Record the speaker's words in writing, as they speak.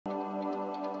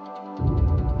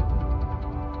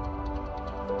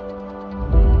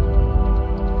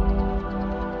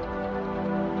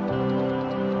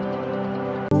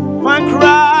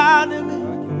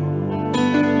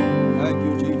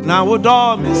Now would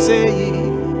all me say,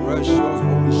 Precious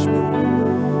Holy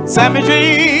Spirit.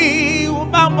 Cemetery,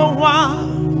 Bamba,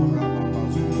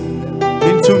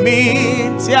 into me,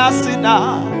 Tiasina.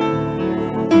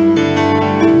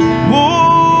 Who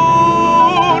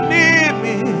need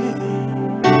me?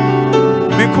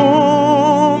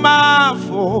 Mikuma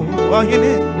for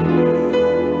Wahine.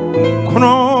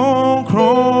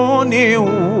 Kronio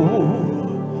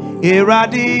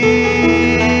Iradi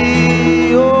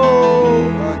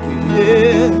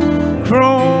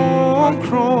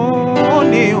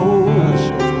Kronio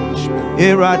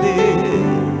Iradi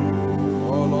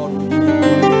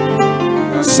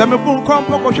Semepun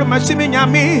Kompo Machine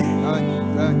Yami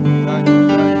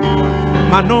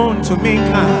Manon to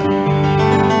Minka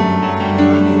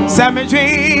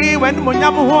Cemetery when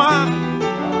Munyamua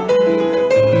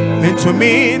into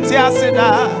me,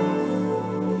 Tiasida.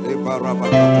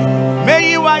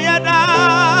 May you ayada,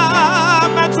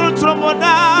 Metro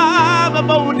Tromoda,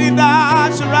 Babudida,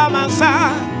 Shiramasa,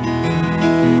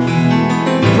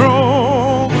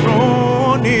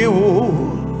 Kronio,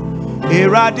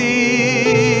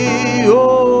 Iradi,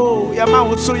 oh,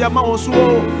 Yamaosu,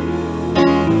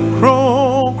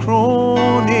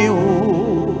 Kronio,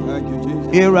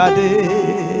 Iradi,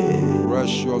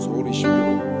 Precious Holy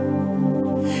Spirit.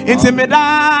 Intimidawa,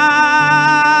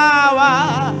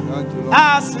 I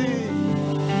see.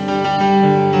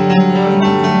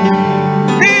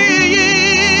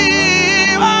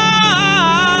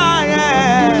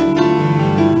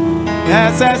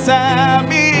 Yes,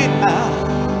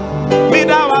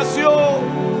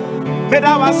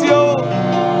 Medawasio,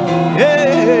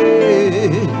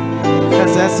 yes,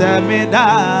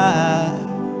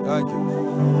 Thank you.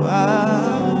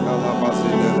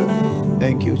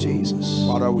 Thank you, Jesus.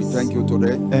 Father, we thank you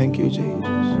today. Thank you,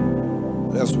 Jesus.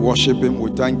 Let's worship him.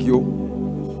 We thank you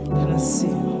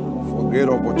for great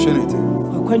opportunity.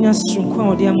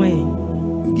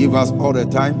 You give us all the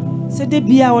time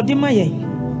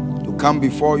to come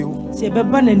before you.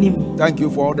 Thank you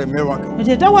for all the miracles.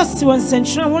 Thank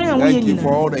you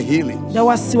for all the healings.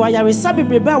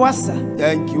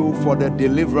 Thank you for the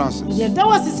deliverances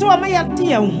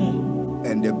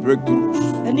and the breakthroughs.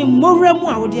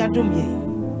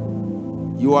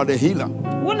 You are the healer.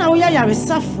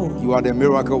 You are the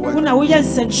miracle worker.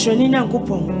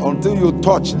 Until you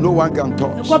touch, no one can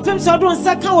touch.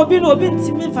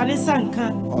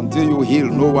 Until you heal,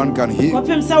 no one can heal.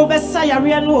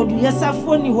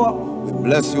 We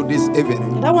bless you this evening.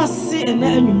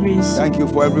 Thank you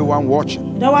for everyone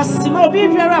watching. Thank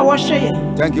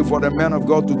you for the man of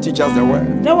God to teach us the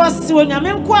word.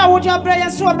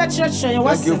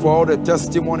 Thank you for all the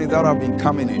testimonies that have been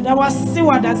coming in.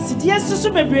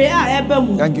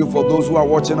 Thank you for those who are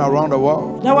watching around the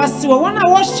world. On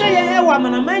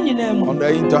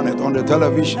the internet, on the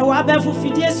television.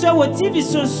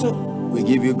 We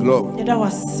give you glory.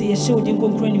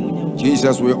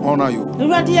 Jesus, we honor you.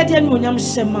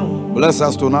 Bless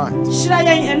us tonight.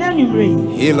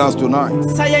 Heal us tonight.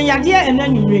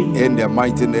 In the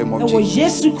mighty name of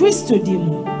Jesus.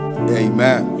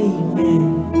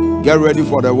 Amen. Get ready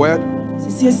for the word.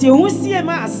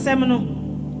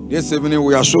 This evening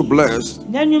we are so blessed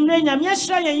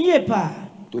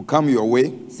to come your way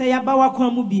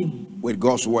with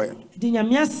God's word.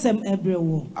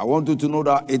 I want you to know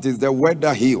that it is the word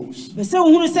that heals.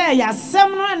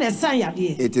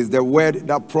 It is the word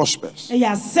that prospers.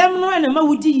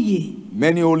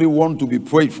 Many only want to be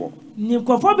prayed for.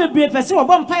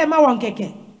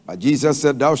 But Jesus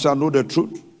said, thou shalt know the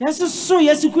truth. And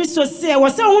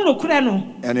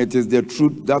it is the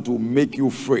truth that will make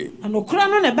you free.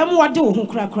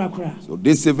 So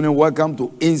this evening, welcome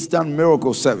to Instant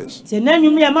Miracle Service,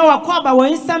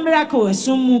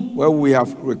 where we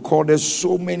have recorded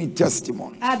so many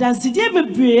testimonies.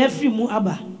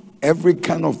 Every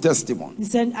kind of testimony.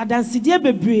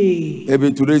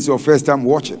 Maybe today is your first time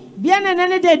watching.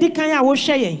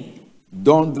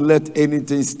 Don't let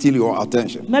anything steal your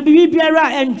attention. For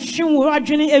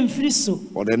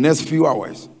the next few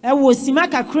hours,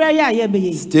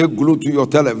 stay glued to your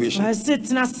television.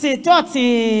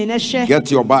 Get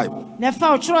your Bible.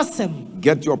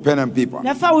 Get your pen and paper.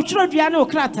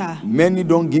 Many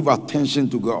don't give attention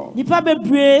to God. That's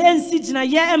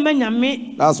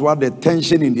why the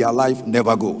tension in their life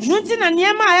never goes.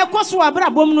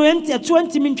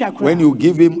 When you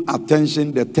give him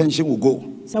attention, the tension will go.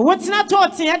 Maybe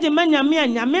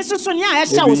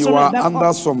you are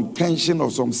under some tension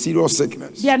of some serious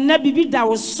sickness. You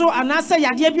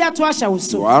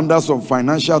are under some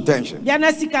financial tension.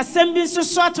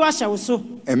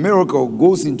 A miracle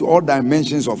goes into all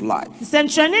dimensions of life.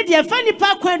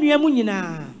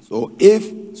 So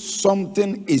if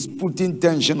something is putting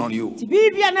tension on you,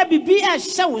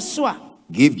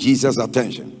 give Jesus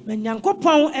attention. In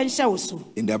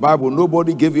the Bible,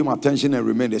 nobody gave him attention and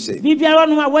remained the same.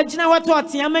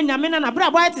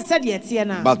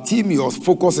 But Timaeus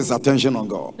focused his attention on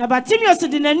God.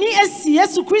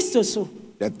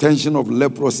 The tension of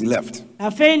leprosy left.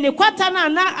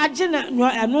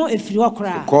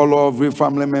 Call every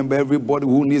family member, everybody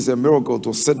who needs a miracle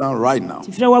to sit down right now.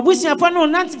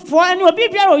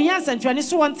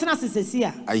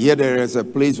 I hear there is a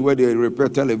place where they repair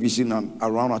television and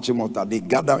around Achimota. They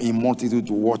gather in multitude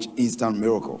to watch instant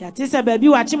miracle.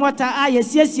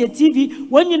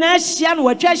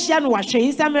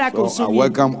 So I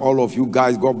welcome all of you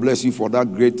guys. God bless you for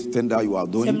that great thing that you are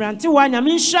doing.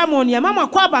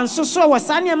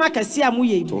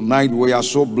 Tonight we are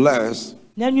so blessed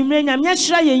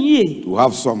to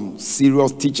have some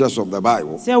serious teachers of the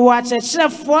Bible who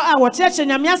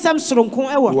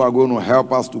are going to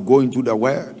help us to go into the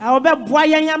Word,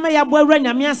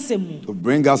 to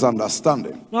bring us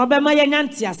understanding.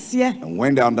 And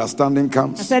when the understanding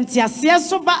comes,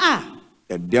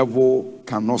 the devil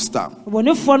cannot stand.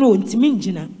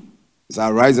 So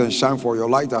arise and shine, for your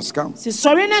light has come,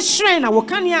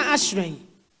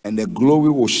 and the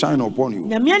glory will shine upon you.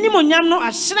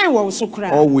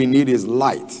 All we need is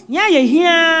light.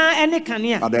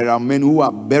 But there are men who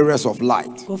are bearers of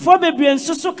light. And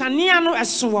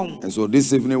so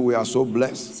this evening we are so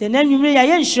blessed to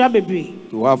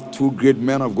have two great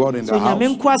men of God in the house.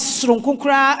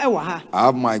 I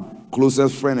have my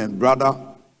closest friend and brother,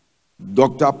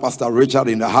 Dr. Pastor Richard,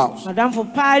 in the house. From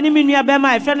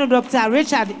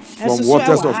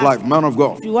Waters of Life, man of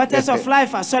God. Waters of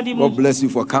Life. God bless you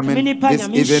for coming this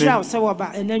evening.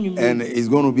 And it's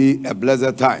going to be a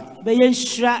blessed time.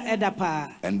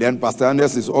 And then Pastor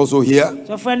Anders is also here.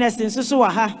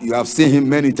 You have seen him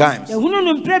many times. And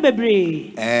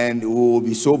we will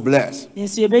be so blessed.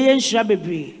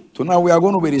 Tonight we are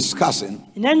going to be discussing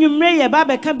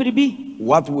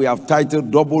what we have titled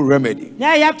Double Remedy. In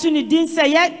other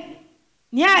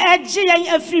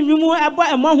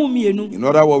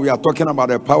words, we are talking about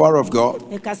the power of God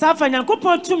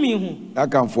that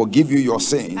can forgive you your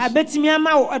sins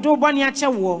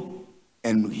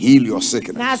and heal your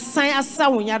sickness.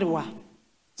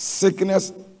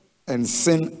 Sickness and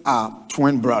sin are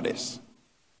twin brothers.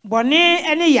 They are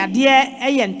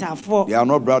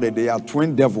not brothers, they are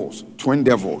twin devils. Twin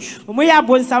devils.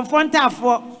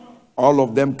 All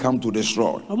of them come to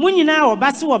destroy.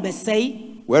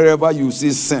 Wherever you see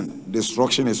sin,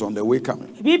 destruction is on the way coming.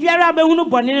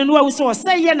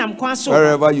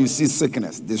 Wherever you see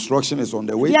sickness, destruction is on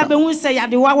the way coming.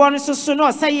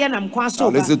 Now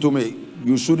listen to me.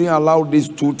 You shouldn't allow these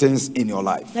two things in your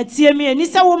life.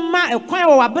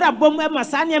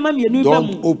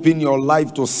 Don't open your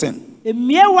life to sin. The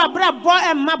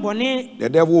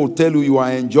devil will tell you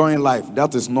are enjoying life.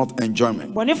 That is not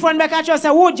enjoyment.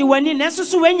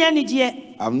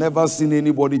 I've never seen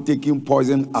anybody taking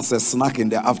poison as a snack in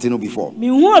the afternoon before.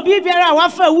 You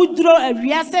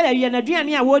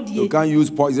can't use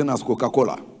poison as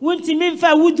Coca-Cola.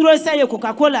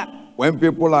 When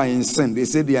people are in sin, they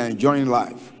say they are enjoying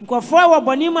life.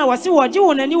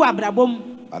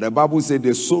 But the Bible says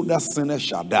the soul that sinners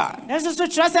shall die.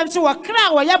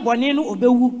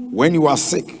 When you are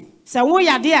sick,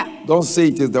 don't say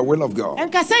it is the will of God.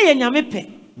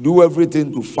 Do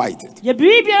everything to fight it.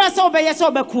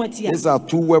 These are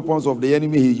two weapons of the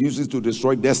enemy he uses to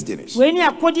destroy destinies.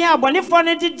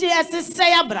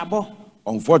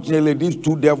 Unfortunately, these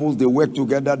two devils, they work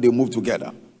together, they move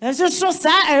together. So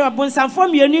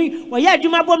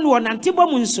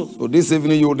this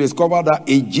evening you will discover that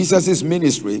in Jesus'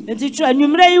 ministry, he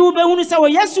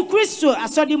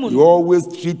always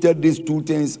treated these two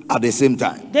things at the same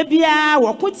time.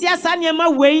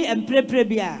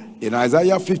 In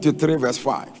Isaiah 53 verse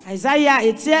 5,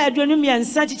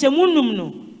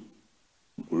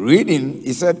 reading,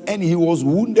 he said, and he was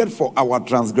wounded for our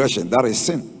transgression, that is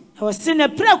sin. He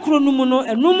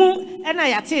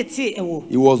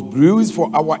was bruised for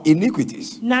our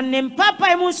iniquities. The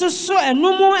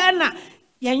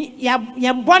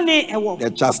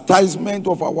chastisement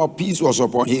of our peace was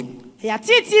upon him,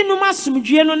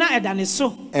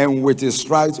 and with his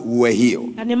stripes we were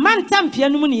healed.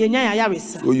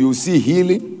 So you see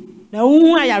healing,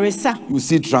 you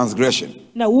see transgression.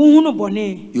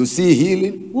 You see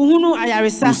healing,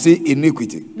 you see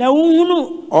iniquity.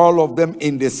 All of them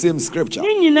in the same scripture.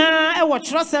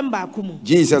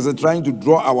 Jesus is trying to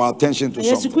draw our attention to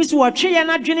something.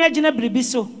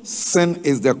 Sin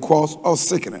is the cause of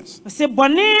sickness. It's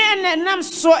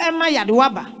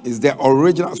the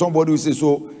original. Somebody will say,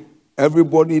 so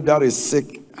Everybody that is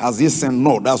sick, has he sinned?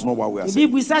 No, that's not what we are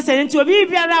saying. What we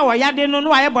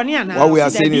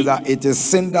are saying is that it is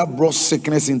sin that brought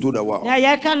sickness into the world.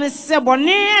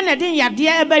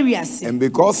 And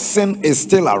because sin is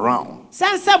still around,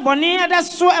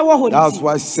 that's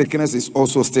why sickness is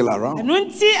also still around.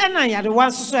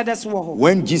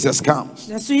 When Jesus comes,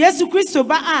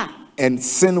 and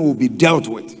sin will be dealt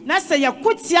with,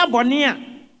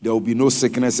 there will be no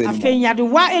sickness anymore.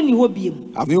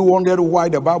 Have you wondered why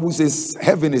the Bible says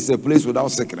heaven is a place without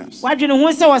sickness? Because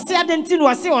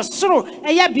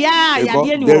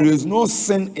there is no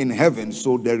sin in heaven,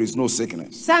 so there is no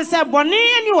sickness.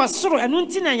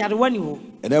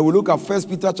 And then we look at 1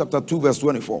 Peter chapter 2 verse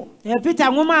 24.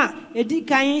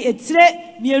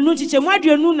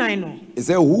 It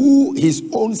says, who his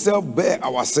own self bare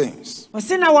our sins,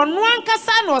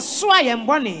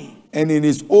 and in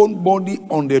his own body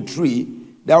on the tree,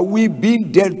 that we being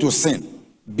dead to sin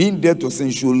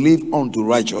should live unto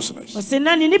righteousness. So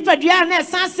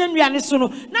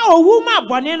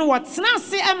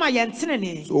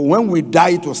when we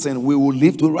die to sin, we will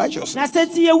live to righteousness.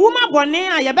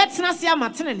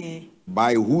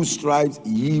 By whose stripes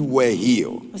ye were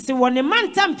healed. So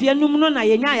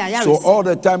all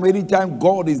the time, anytime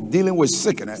God is dealing with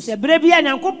sickness,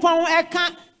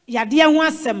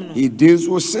 he deals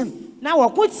with sin.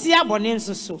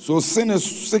 So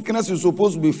sickness is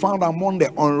supposed to be found among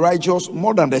the unrighteous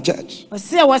more than the church.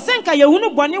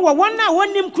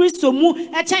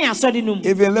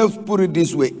 Even let's put it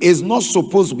this way, it's not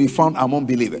supposed to be found among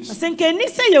believers.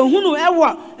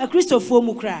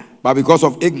 But because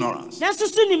of ignorance, and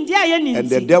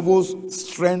the devil's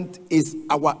strength is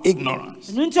our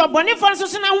ignorance. He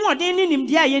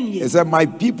said, my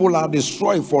people are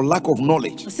destroyed for lack of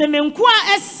knowledge.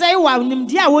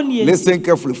 Listen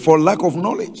carefully, for lack of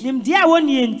knowledge.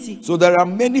 So there are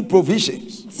many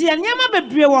provisions.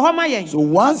 So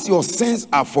once your sins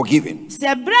are forgiven,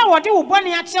 the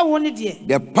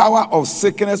power of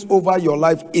sickness over your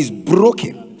life is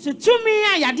broken. Now,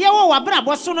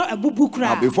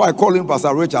 before I call in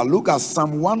Pastor Richard, look at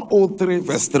Psalm 103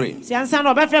 verse 3.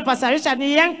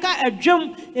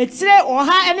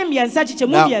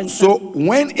 Now, so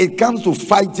when it comes to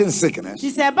fighting sickness,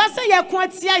 you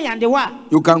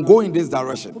can go in this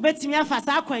direction.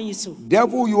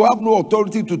 Devil, you have no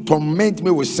authority to torment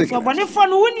me with sickness.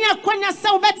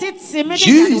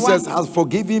 Jesus has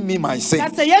forgiven me my sins.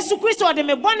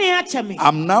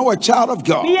 I'm now a child of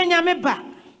God.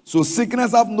 So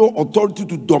sickness have no authority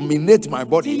to dominate my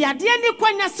body.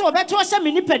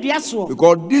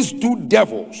 Because these two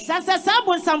devils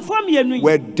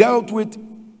were dealt with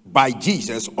by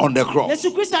Jesus on the cross.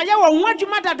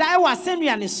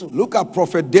 Look at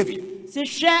Prophet David,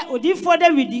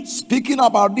 speaking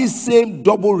about this same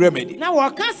double remedy.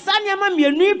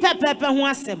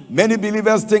 Many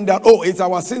believers think that, oh, it's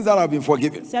our sins that have been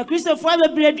forgiven.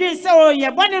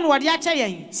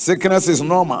 Sickness is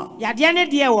normal.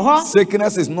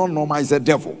 Sickness is not normal, it's a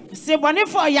devil. What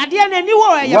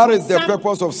is the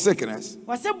purpose of sickness?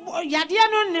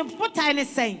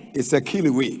 It's a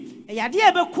killing way.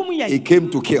 It came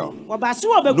to kill.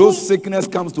 No sickness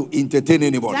comes to entertain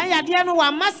anybody.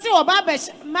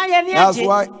 That's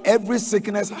why every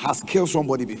sickness has killed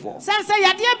somebody before.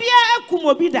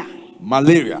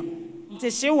 Malaria,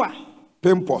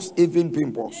 pimples, even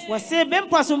pimples.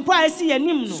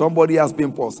 Somebody has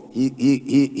pimples.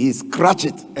 He scratch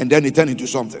it and then it turns into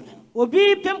something.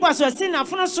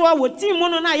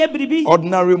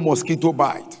 Ordinary mosquito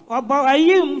bite.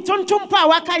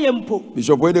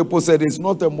 Bishop Oyedepo said it's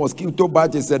not a mosquito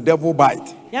bite, it's a devil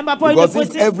bite. Because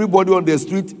if everybody on the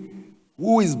street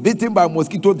who is bitten by a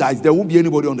mosquito dies, there won't be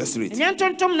anybody on the street. So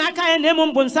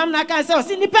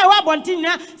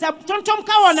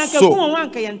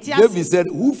David said,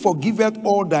 who forgiveth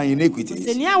all thy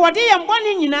iniquities,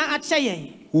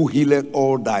 who healeth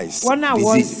all thy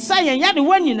diseases.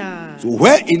 So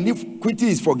where iniquity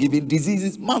is forgiven,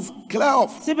 diseases must clear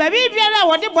off.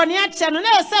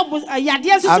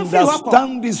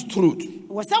 Understand this truth.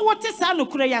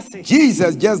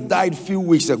 Jesus just died a few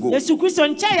weeks ago to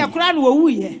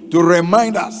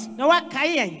remind us.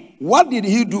 What did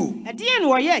he do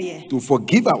to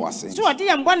forgive our sins,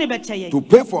 to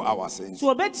pay for our sins,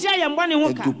 and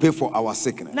to pay for our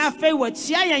sickness? To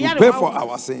pay for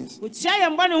our sins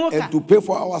and to pay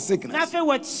for our sickness.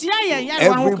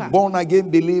 Every born again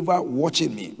believer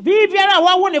watching me, if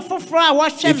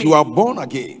you are born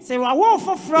again,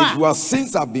 if your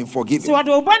sins have been forgiven,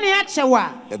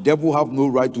 the devil have no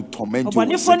right to torment you with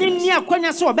sickness.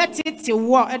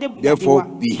 Therefore,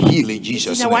 be healed in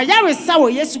Jesus' name.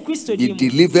 be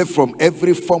delivered from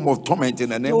every form of torment in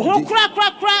the name of Jesus.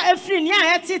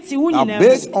 Now,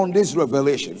 based on this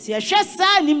revelation, you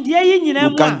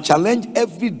can challenge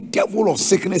every devil of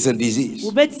sickness and disease.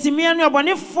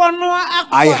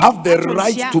 I have the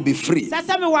right to be free.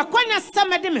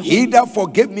 He that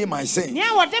forgave me my sin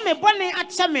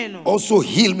also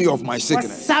heal me of my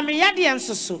sickness.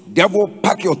 Devil,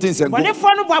 pack your things and go.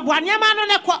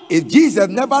 If Jesus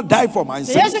never died for my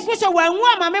sins,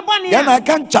 then I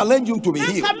can't challenge you to be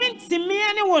healed.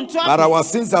 But our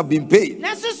sins have been paid.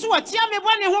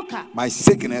 My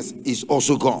sickness is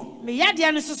also gone.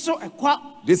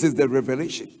 This is the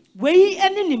revelation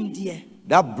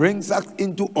that brings us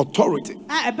into authority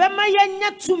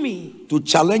to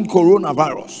challenge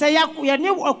coronavirus.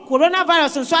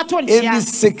 Any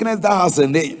sickness that has a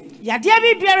name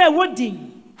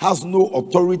has no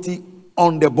authority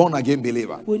on the born again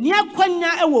believer. For those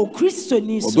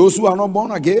who are not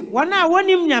born again,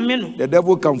 the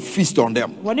devil can feast on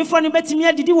them.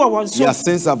 Their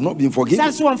sins have not been forgiven.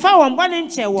 Their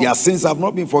sins have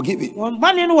not been forgiven.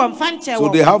 So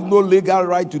they have no legal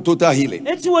right to total healing.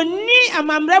 But those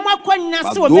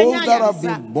that have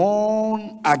been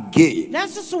born again,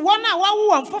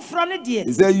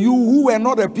 he said, you who were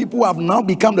not the people have now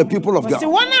become the people of God.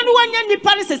 You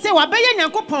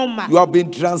have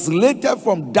been translated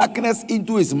from darkness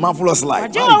into his marvelous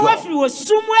light.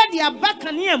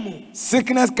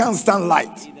 Sickness can't stand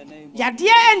light. In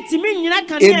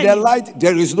the light,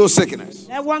 there is no sickness.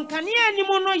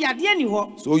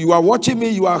 So you are watching me,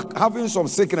 you are having some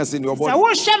sickness in your body.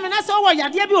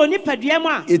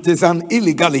 It is an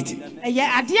illegality.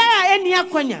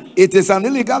 It is an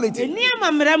illegality.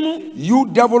 You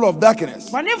devil of darkness,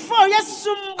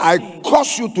 I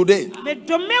curse you today.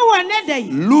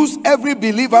 Lose every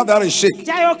believer that is sick. In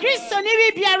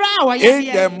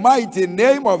the mighty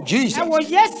name of Jesus.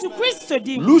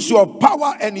 Lose your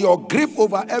power and your grip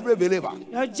over every believer.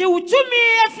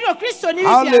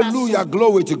 Hallelujah,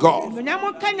 glory to God.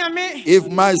 If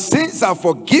my sins are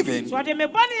forgiven,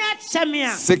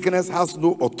 sickness has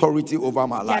no authority over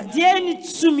my life.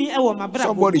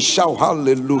 Somebody shout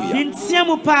hallelujah. It's a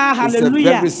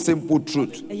very simple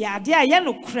truth.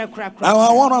 Now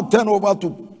I want to turn over to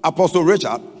Apostle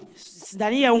Richard to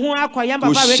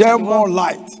share more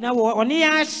light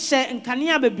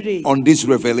on this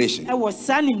revelation.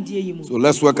 So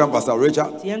let's welcome Pastor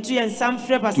Richard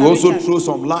to also throw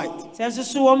some light on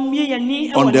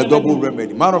the double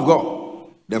remedy. Man of God,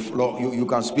 the floor, you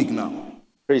can speak now.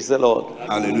 Praise the Lord.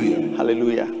 Hallelujah.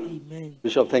 Hallelujah. Amen.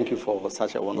 Bishop, thank you for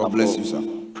such a wonderful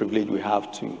privilege we have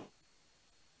to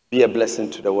be a blessing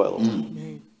to the world.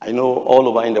 I know all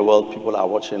over in the world people are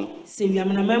watching.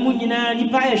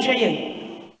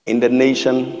 In the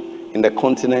nation, in the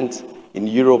continent, in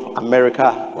Europe,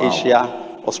 America, Asia,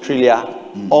 Australia,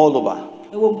 all over.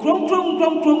 I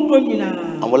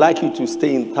would like you to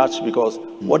stay in touch because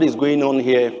what is going on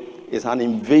here is an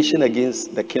invasion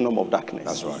against the kingdom of darkness.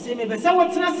 That's right.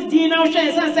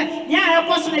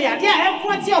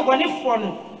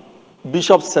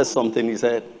 Bishop says something. He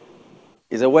said,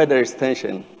 where there is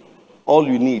tension, all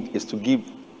you need is to give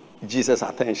Jesus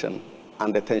attention,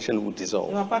 and the tension will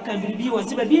dissolve. Such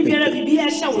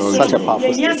a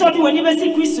powerful statement.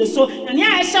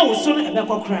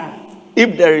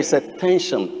 If there is a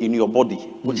tension in your body,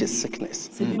 which is sickness,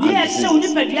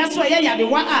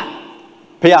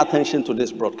 pay attention to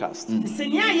this broadcast. And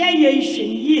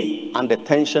the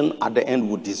tension at the end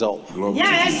will dissolve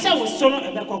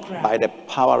by the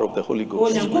power of the Holy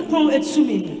Ghost.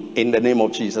 In the name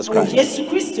of Jesus Christ.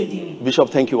 Bishop,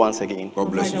 thank you once again.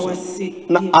 God bless you, sir.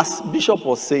 Now, as Bishop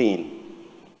was saying,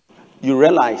 you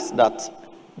realize that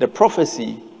the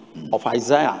prophecy of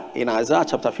Isaiah in Isaiah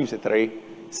chapter 53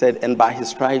 said, and by his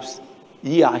stripes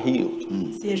ye are healed.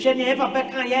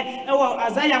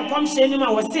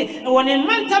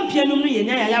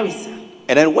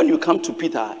 And then when you come to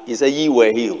Peter, he said, ye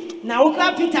were healed.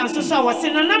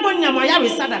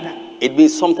 It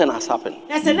means something has happened.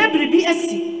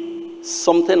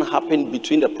 Something happened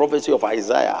between the prophecy of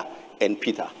Isaiah and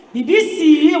Peter.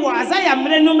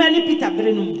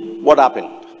 What happened?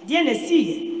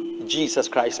 Jesus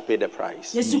Christ paid the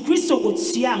price.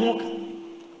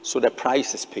 So the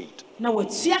price is paid.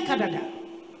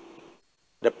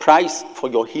 The price for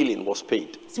your healing was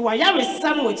paid.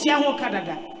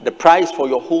 The price for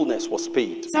your wholeness was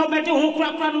paid. The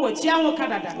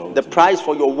price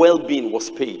for your well-being was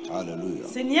paid. Hallelujah.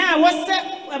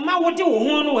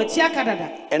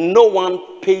 And no one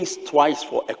pays twice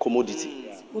for a commodity.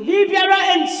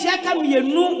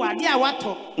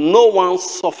 No one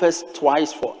suffers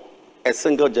twice for a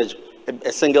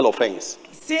single offense.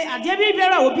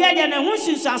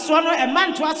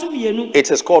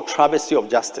 It is called travesty of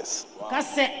justice.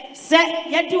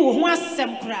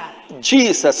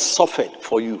 Jesus suffered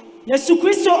for you,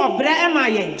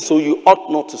 so you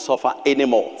ought not to suffer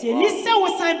anymore.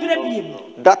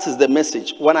 That is the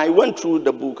message. When I went through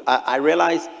the book, I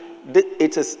realized that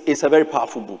it's a very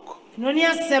powerful book. And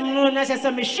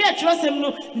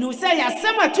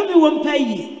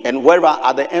wherever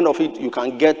at the end of it you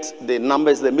can get the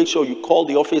numbers, then make sure you call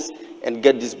the office and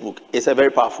get this book. It's a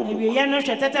very powerful book.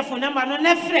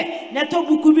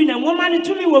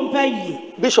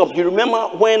 Bishop, you remember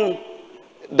when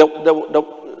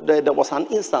there was an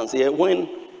instance here when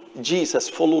Jesus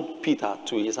followed Peter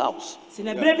to his house.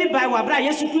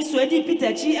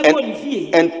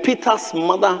 And Peter's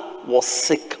mother was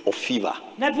sick of fever.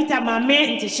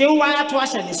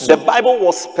 The Bible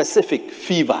was specific,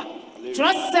 fever,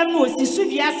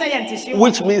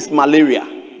 which means malaria.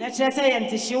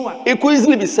 It could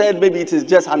easily be said maybe it is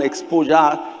just an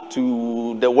exposure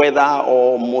to the weather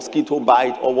or mosquito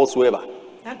bite or whatsoever.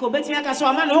 But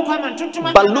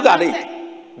look at it.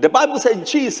 The Bible said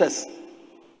Jesus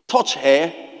touched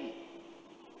her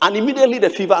and immediately the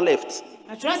fever left.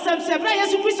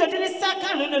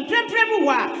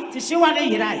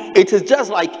 It is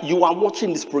just like you are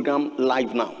watching this program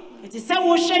live now.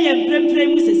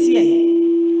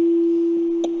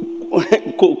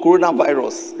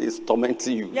 Coronavirus is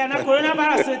tormenting you.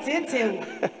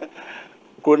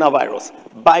 Coronavirus.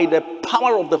 By the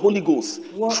power of the Holy Ghost,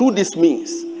 through this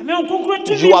means,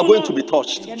 you are going to be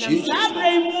touched. And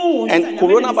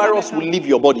coronavirus will leave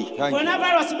your body.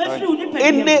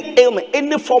 Any ailment,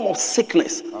 any form of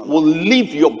sickness will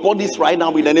leave your bodies right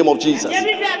now in the name of Jesus.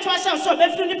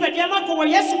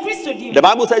 The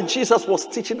Bible said Jesus was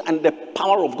teaching and the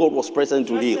power of God was present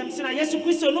to heal.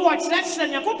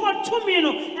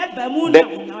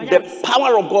 The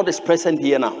power of God is present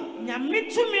here now.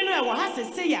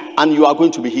 And you are going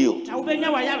to be healed.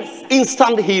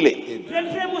 Instant healing,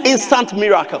 instant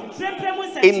miracle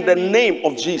in the name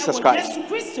of Jesus Christ.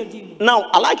 Now,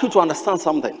 I'd like you to understand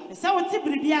something.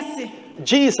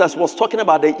 Jesus was talking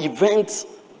about the events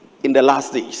in the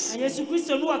last days. He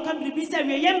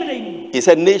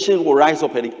said nations will rise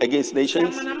up against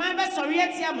nations.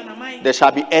 There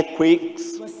shall be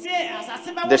earthquakes.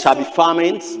 There shall be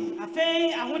famines.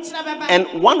 And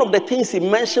one of the things he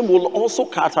mentioned will also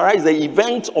characterize the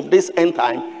event of this end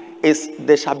time is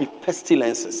there shall be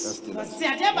pestilences.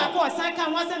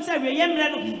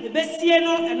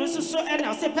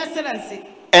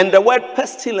 And the word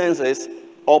pestilences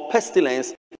or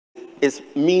pestilence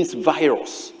means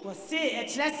virus.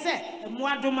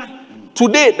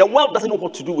 Today, the world doesn't know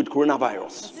what to do with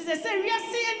coronavirus.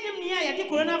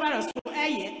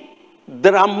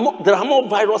 There are more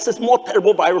viruses, more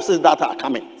terrible viruses that are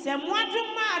coming.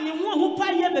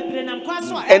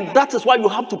 And that is why you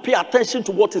have to pay attention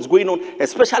to what is going on,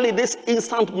 especially this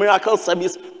instant miracle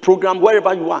service program,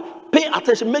 wherever you are. Pay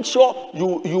attention, make sure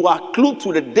you are clued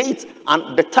to the date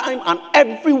and the time, and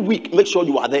every week make sure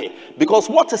you are there. Because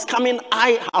what is coming,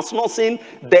 eye has not seen.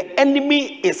 The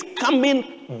enemy is coming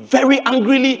very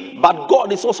angrily, but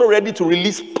God is also ready to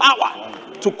release power.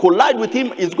 To collide with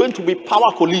him is going to be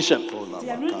power collision.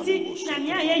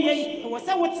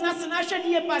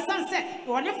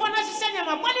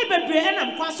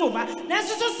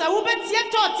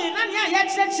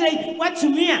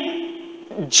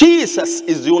 Jesus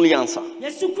is the only answer.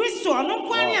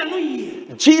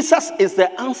 Jesus is the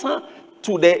answer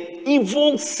to the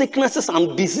evil sicknesses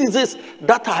and diseases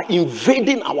that are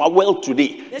invading our world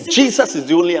today. Jesus is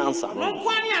the only answer.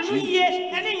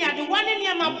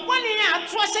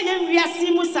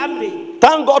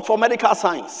 Thank God for medical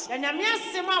science.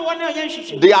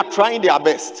 They are trying their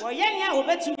best,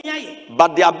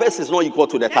 but their best is not equal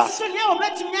to the task,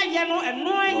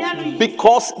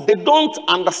 because they don't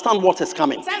understand what is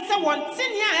coming.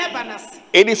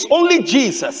 It is only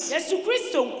Jesus,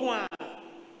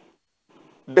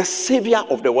 the Savior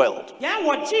of the world,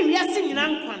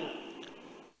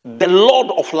 the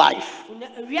Lord of life,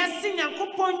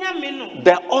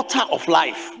 the author of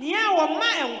life,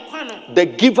 the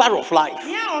giver of life.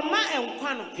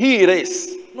 He it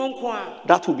is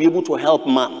that will be able to help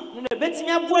man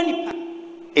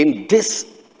in this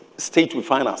state we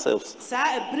find ourselves.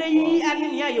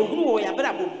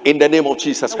 In the name of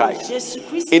Jesus Christ.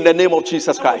 In the name of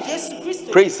Jesus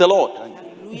Christ. Praise the Lord.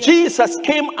 Jesus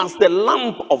came as the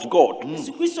Lamb of God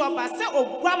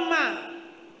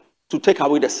to take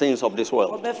away the sins of this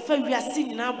world.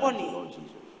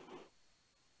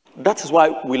 That is why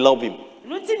we love him.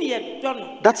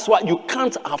 That's why you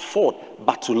can't afford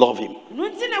but to love him.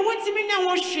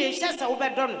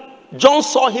 John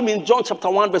saw him in John chapter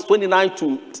 1 verse 29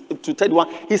 to 31.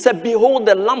 He said, behold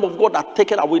the Lamb of God that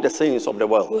taketh away the sins of the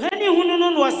world.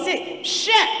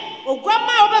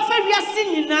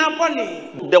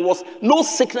 There was no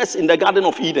sickness in the Garden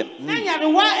of Eden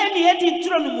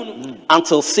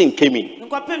until sin came in.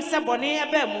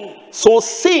 So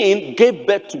sin gave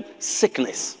birth to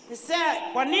sickness,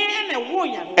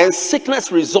 and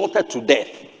sickness resulted to death.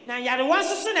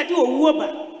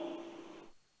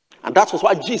 And that was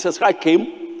why Jesus Christ came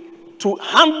to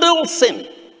handle sin,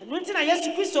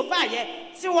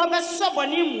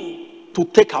 to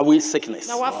take away sickness,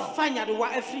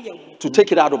 to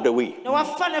take it out of the way.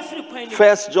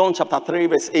 1 John chapter 3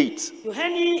 verse 8.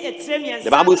 The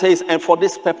Bible says, and for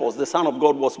this purpose the Son of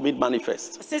God was made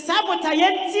manifest,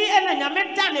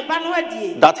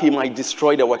 that he might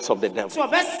destroy the works of the devil.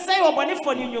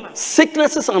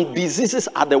 Sicknesses and diseases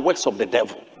are the works of the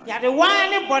devil.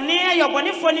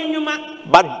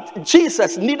 But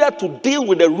Jesus needed to deal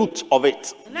with the root of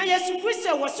it.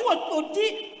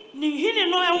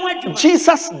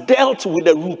 Jesus dealt with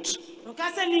the root.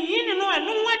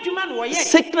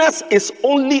 Sickness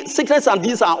and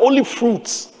these are only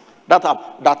fruits that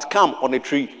come on a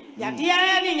tree.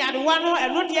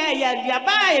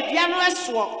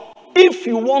 If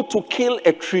you want to kill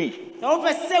a tree,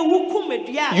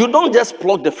 you don't just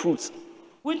pluck the fruits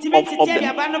of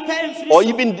them, or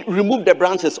even remove the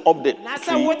branches of the tree.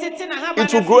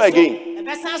 It will grow again.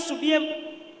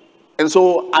 And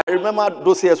so I remember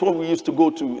those years when we used to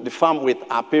go to the farm with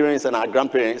our parents and our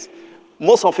grandparents.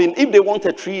 Most often, if they want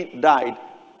a tree died,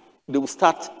 they will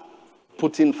start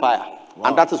putting fire. Wow.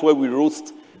 And that is where we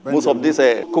roast most of this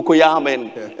cocoyam,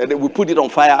 and we put it on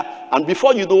fire. And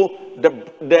before you know,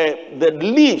 the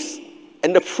leaves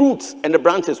and the fruits and the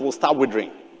branches will start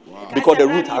withering. Wow. Because the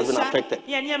root has been affected.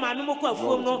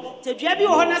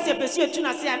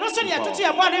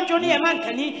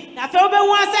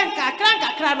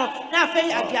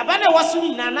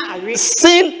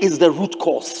 Sin is the root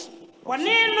cause.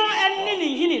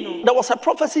 There was a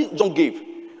prophecy John gave.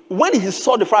 When he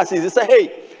saw the Pharisees, he said, hey,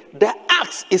 the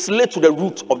axe is laid to the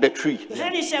root of the tree. The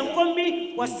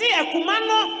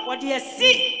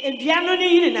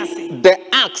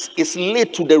axe is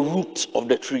laid to the root of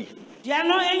the tree.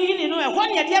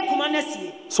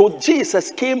 So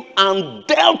Jesus came and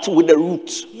dealt with the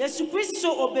root.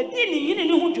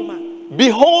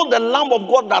 Behold the Lamb of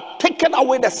God that taketh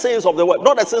away the sins of the world,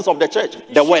 not the sins of the church,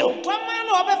 the world.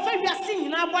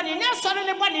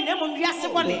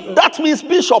 That means,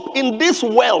 Bishop, in this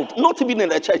world, not even in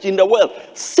the church, in the world,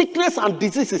 sickness and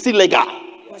disease is illegal.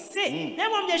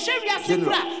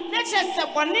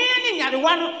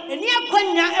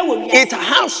 It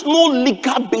has no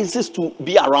legal basis to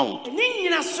be around,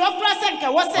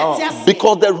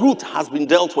 because the root has been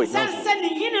dealt with.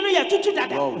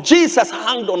 Jesus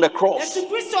hung on the cross.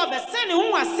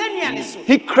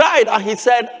 He cried and he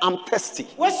said, I'm thirsty.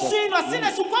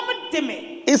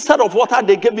 Instead of water,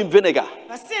 they gave him vinegar.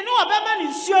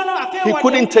 He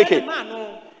couldn't take it.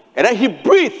 And then he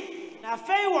breathed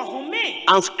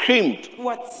and screamed,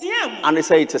 and he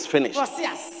said, it is finished.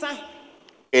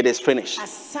 It is finished.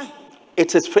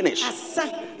 It is finished.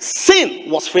 Sin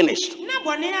was finished.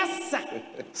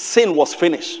 Sin was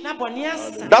finished.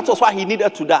 That was why he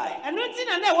needed to die.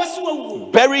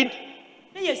 Buried,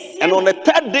 and on the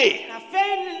third day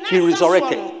he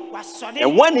resurrected.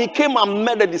 And when he came and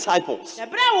met the disciples,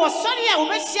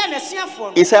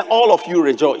 he said, all of you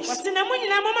rejoice,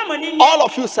 all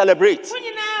of you celebrate.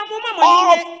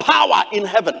 All power in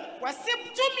heaven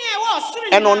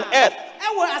and on earth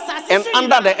and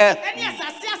under the earth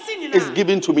is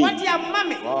given to me.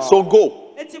 Wow. So go.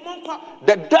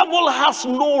 The devil has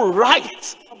no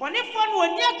right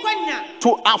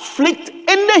to afflict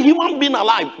any human being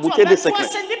alive with any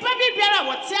sickness.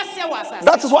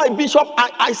 That is why, Bishop,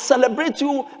 I celebrate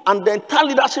you and the entire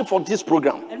leadership for this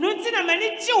program,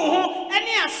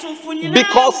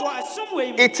 because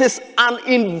it is an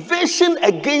invasion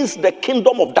against the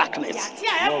kingdom of darkness.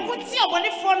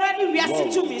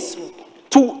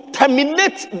 To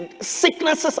terminate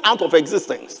sicknesses out of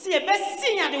existence. Many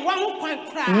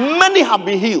have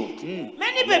been healed.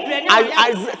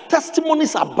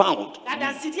 Testimonies abound. And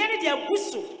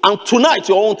tonight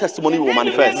your own testimony will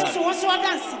manifest.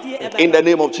 In the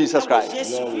name of Jesus Christ.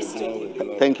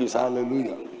 Thank you, sir.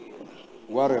 Hallelujah.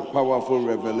 What a powerful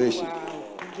revelation.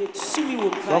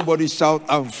 Somebody shout,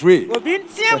 I'm free.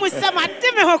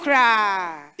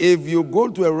 If you go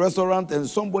to a restaurant and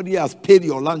somebody has paid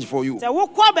your lunch for you,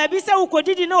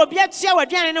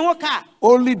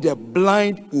 only the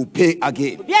blind will pay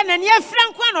again.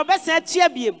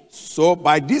 So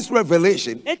by this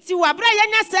revelation,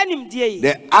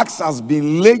 the axe has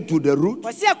been laid to the root.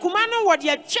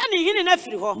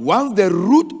 Once the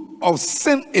root of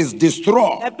sin is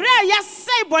destroyed,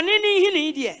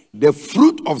 the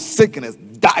fruit of sickness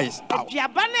dies out.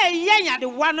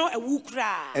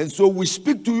 And so we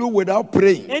speak to you without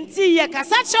praying. Be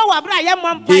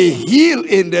healed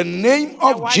in the name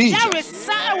of Jesus.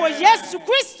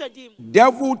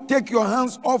 Devil, take your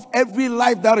hands off every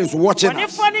life that is watching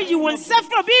us.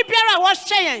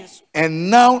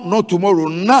 And now, not tomorrow,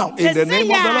 now in the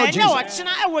name of the Lord Jesus.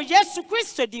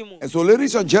 And so,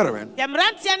 ladies and gentlemen,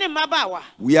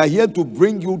 we are here to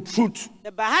bring you truth.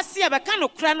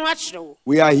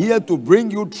 We are here to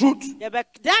bring you truth. You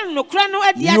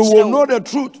will know the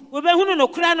truth.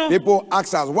 People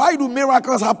ask us, why do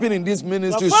miracles happen in this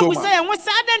ministry so much?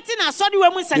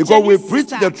 Because we preach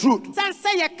the truth.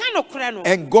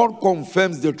 And God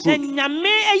confirms the truth.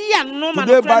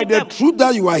 Today, by the truth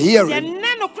that you are hearing,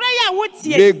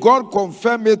 may God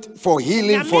confirm it for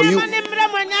healing for you.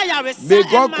 May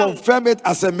God confirm it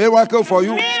as a miracle for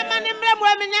you.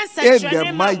 In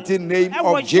the mighty name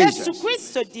of Jesus.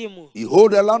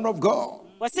 Behold the Lamb of God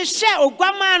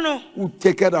who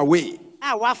taketh away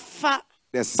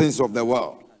the sins of the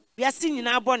world.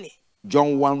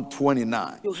 John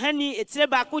 1:29. You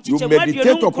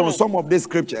meditate upon some of these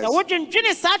scriptures.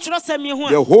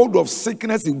 The hold of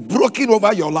sickness is broken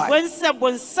over your life. No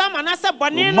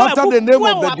matter the name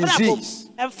of the disease,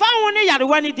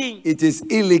 it is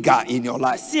illegal in your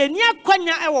life.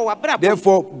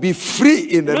 Therefore, be free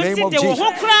in the name of Jesus.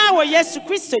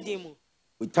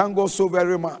 We thank God so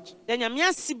very much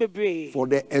for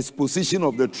the exposition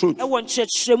of the truth. And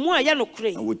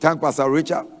we thank Pastor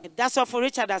Richard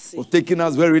for taking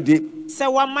us very deep.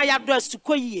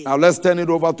 Now let's turn it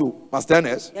over to Pastor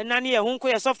Ernest. We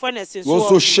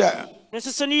also share.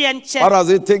 What does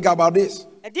he think about this?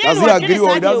 Does he agree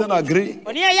or he doesn't agree?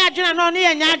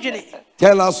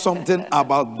 Tell us something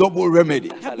about double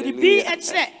remedy. Hallelujah.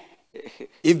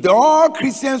 If all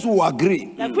Christians will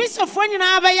agree, even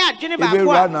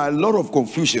right now, a lot of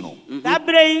confusion. Some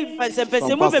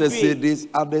pastors say this,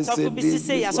 others say this.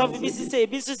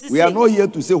 We are not here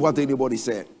to say what anybody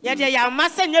said. We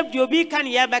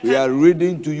are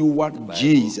reading to you what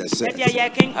Jesus said. It's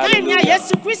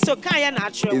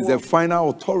the final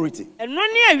authority. We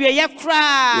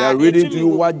are reading to you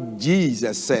what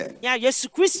Jesus said. You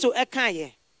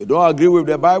don't agree with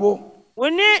the Bible?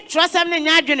 When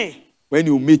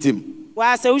you meet him,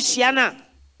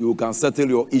 you can settle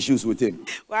your issues with him.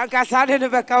 Man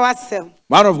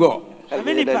of God,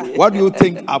 what do you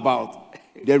think about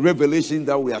the revelation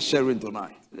that we are sharing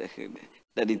tonight?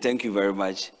 Daddy, thank you very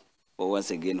much for once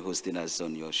again hosting us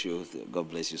on your show. God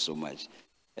bless you so much.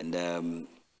 And the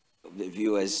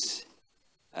viewers,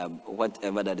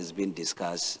 whatever that is being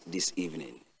discussed this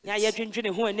evening,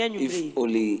 if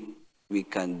only we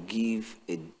can give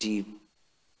a deep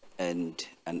and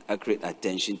an accurate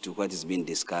attention to what is being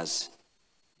discussed,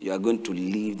 you are going to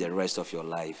live the rest of your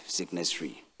life sickness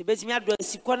free. One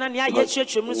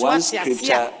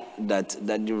scripture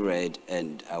that you read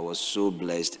and I was so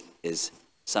blessed is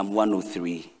Psalm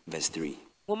 103 verse 3.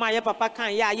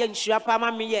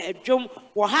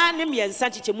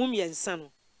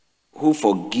 Who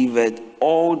forgiveth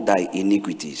all thy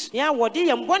iniquities.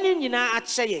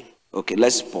 Okay,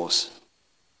 let's pause.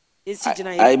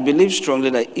 I believe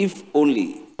strongly that if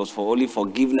only it was for only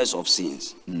forgiveness of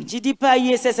sins, I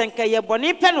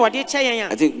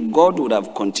think God would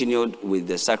have continued with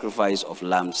the sacrifice of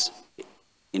lambs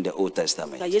in the Old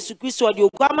Testament.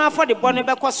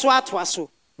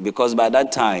 Because by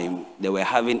that time, they were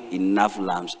having enough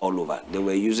lambs all over. They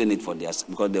were using it for theirs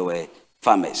because they were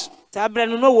farmers. But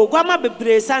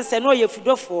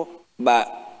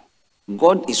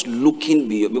God is looking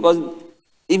beyond, because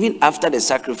even after the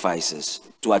sacrifices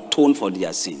to atone for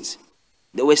their sins,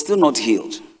 they were still not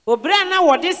healed. They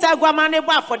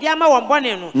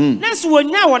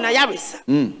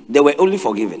were only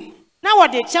forgiven.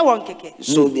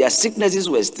 So their sicknesses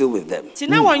were still with them. So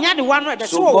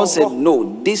God said,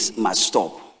 no, this must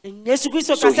stop. So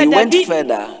he went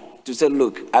further to say,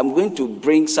 look, I'm going to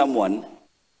bring someone.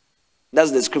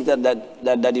 That's the scripture that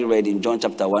Daddy read in John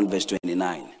chapter 1 verse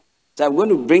 29. So I'm going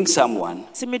to bring someone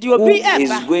who is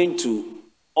going to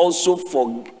also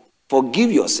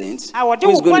forgive your sins, who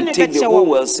is going to take the whole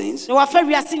world's sins, and at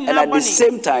the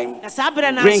same time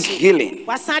bring healing.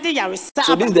 So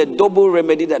this is the double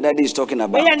remedy that Daddy is talking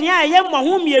about.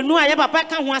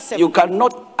 You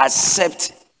cannot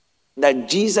accept that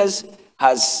Jesus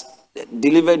has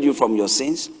delivered you from your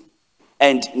sins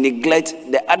and neglect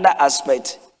the other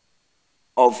aspect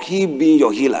of Him being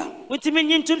your healer. If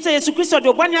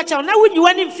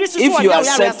you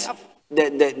accept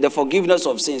the forgiveness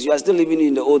of sins, you are still living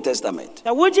in the Old Testament.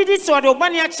 But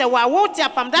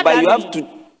you have to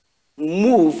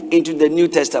move into the New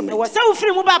Testament,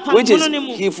 which is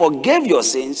He forgave your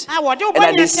sins, and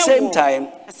at the same time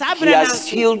He has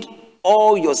healed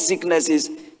all your sicknesses,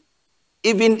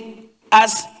 even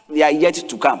as they are yet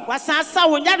to come. Wow.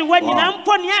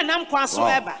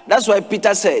 That's why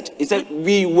Peter said, he said,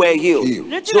 we were healed.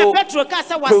 So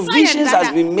provisions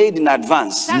has been made in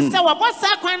advance. As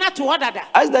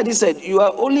Daddy said, you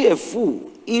are only a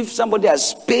fool if somebody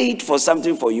has paid for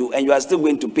something for you and you are still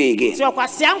going to pay again. So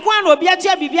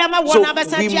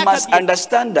we must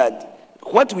understand that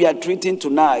what we are treating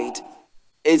tonight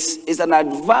is an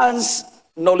advanced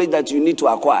knowledge that you need to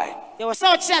acquire. As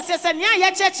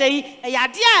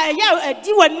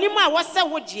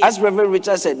Reverend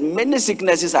Richard said, many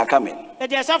sicknesses are coming.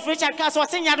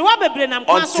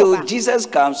 Until Jesus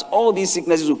comes, all these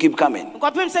sicknesses will keep coming.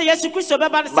 But what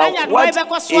is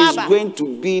going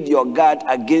to be your guard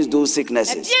against those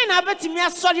sicknesses is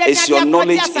your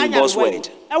knowledge in God's word.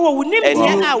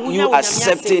 And you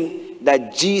accepting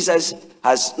that Jesus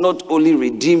has not only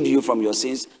redeemed you from your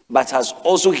sins, but has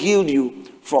also healed you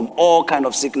from all kind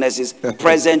of sicknesses,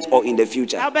 present or in the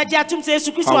future. Hallelujah.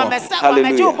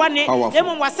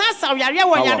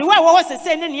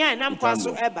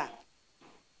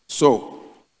 So,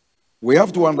 we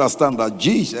have to understand that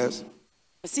Jesus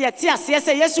is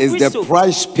the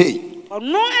price paid.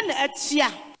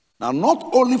 Now, not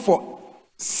only for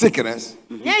sickness,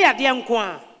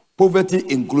 poverty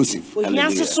inclusive.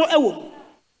 Hallelujah.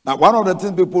 Now, one of the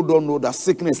things people don't know, that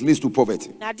sickness leads to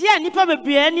poverty.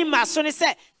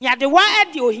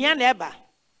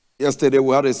 Yesterday,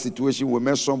 we had a situation, we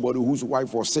met somebody whose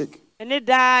wife was sick.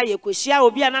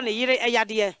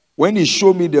 When he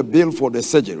showed me the bill for the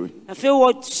surgery, it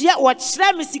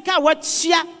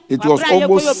was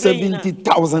almost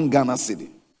 70,000 Ghana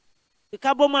cedi.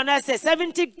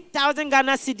 70,000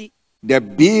 Ghana cedi. The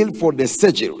bill for the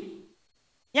surgery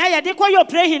that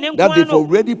they've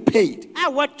already paid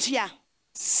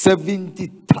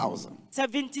 70,000.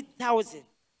 70,000.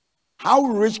 How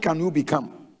rich can you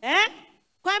become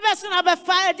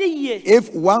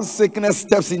if one sickness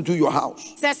steps into your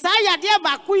house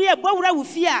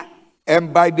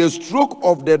and by the stroke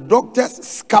of the doctor's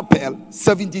scalpel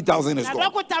 70,000 is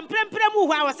gone?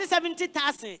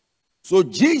 So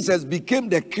Jesus became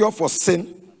the cure for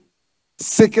sin,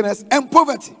 sickness, and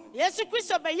poverty.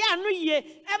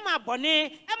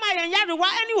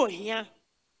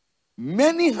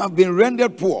 Many have been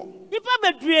rendered poor,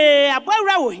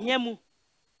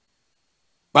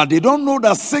 but they don't know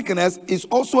that sickness is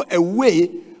also a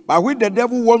way by which the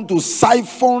devil wants to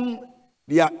siphon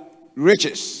their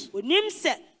riches.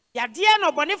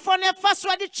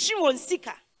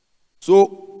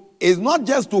 So it's not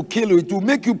just to kill you, it will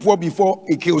make you poor before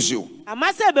it kills you.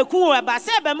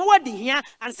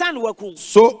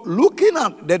 So looking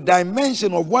at the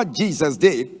dimension of what Jesus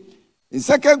did, in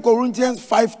 2 Corinthians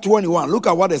 5:21, look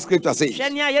at what the scripture says.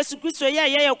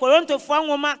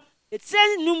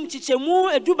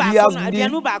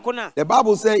 The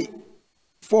Bible says,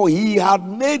 for he had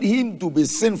made him to be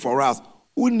sin for us,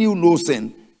 who knew no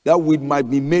sin, that we might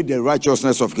be made the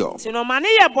righteousness of God. Then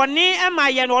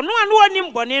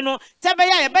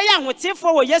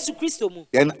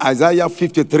Isaiah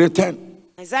 53:10.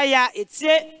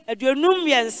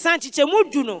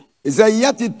 It said,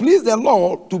 yet it pleased the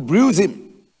Lord to bruise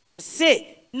him,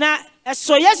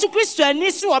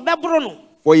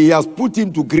 for he has put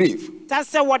him to grief.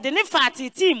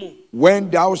 When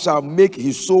thou shalt make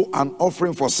his soul an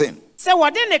offering for sin,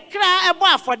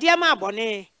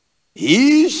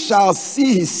 he shall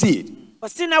see his seed.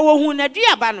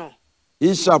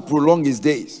 He shall prolong his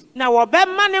days.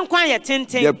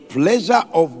 The pleasure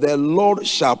of the Lord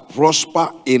shall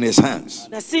prosper in his hands.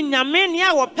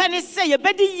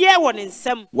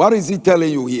 What is he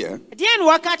telling you here?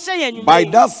 By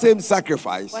that same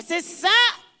sacrifice,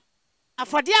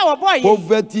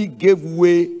 poverty gave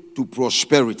way to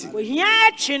prosperity.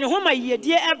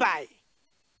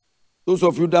 Those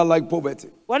of you that like poverty,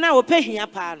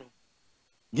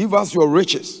 give us your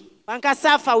riches.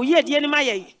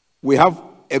 We have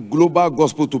a global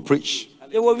gospel to preach.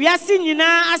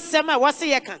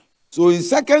 So in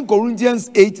 2 Corinthians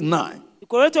 8:9,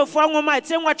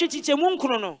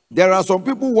 there are some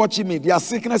people watching me. Their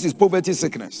sickness is poverty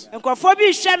sickness.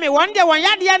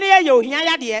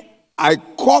 I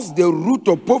cause the root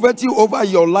of poverty over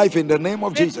your life in the name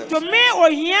of Jesus.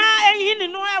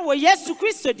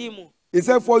 He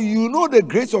said, for you know the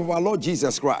grace of our Lord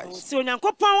Jesus Christ,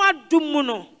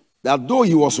 that though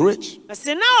he was rich,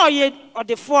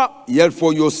 yet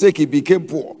for your sake he became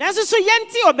poor,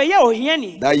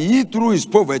 that ye through his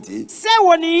poverty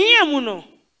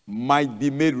might be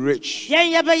made rich.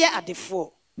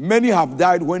 Many have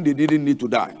died when they didn't need to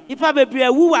die,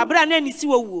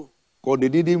 because they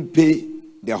didn't pay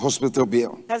their hospital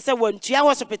bill.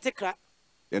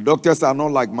 The doctors are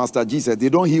not like Master Jesus. They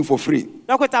don't heal for free.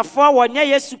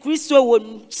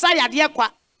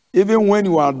 Even when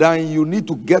you are dying, you need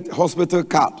to get hospital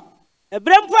card.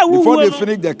 Before they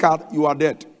finish the card, you are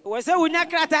dead.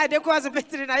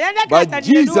 But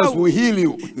Jesus will heal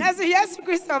you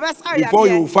before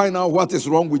you find out what is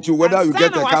wrong with you, whether you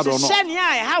get the card or not.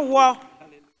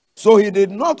 So he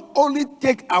did not only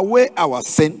take away our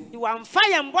sin,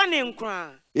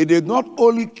 he did not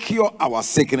only cure our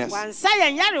sickness,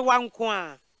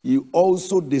 he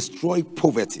also destroyed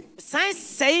poverty.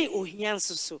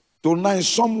 Tonight,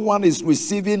 someone is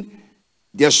receiving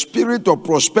the spirit of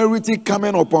prosperity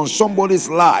coming upon somebody's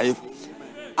life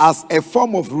as a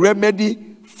form of remedy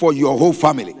for your whole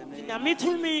family.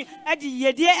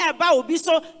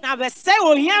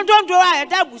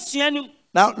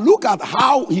 Now, look at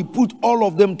how he put all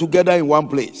of them together in one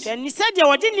place. He said,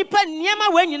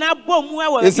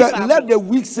 let the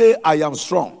weak say, I am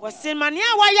strong. And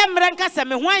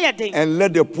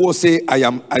let the poor say, I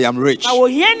am rich.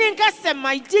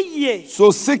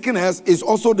 So sickness is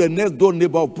also the next door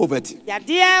neighbor of poverty.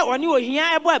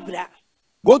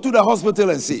 Go to the hospital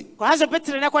and see.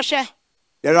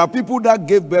 There are people that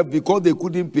gave birth because they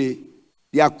couldn't pay.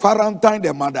 They are quarantined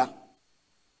their mother.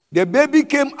 The baby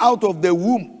came out of the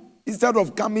womb. Instead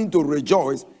of coming to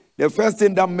rejoice, the first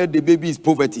thing that met the baby is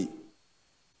poverty.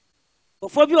 So,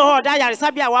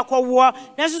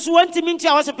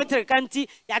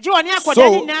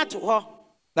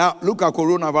 now look at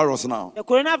coronavirus now. The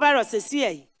coronavirus is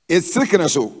here. It's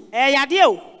sickness.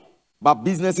 But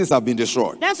businesses have been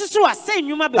destroyed. Now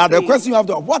the question you have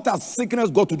to ask, what has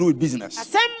sickness got to do with business?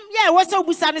 Last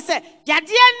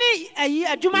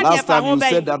time you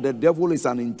said that the devil is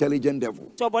an intelligent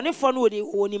devil.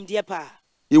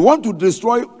 He wants to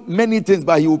destroy many things,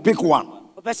 but he will pick one.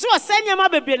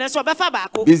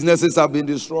 Businesses have been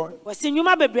destroyed.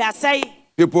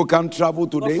 People can't travel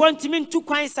today.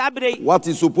 What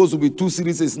is supposed to be 2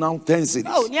 cities is now 10 cities.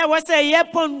 It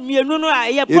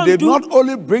did not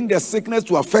only bring the sickness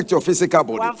to affect your physical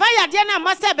body.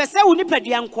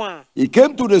 It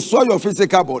came to destroy your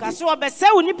physical body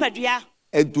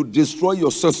and to destroy your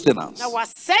sustenance.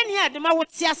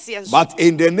 But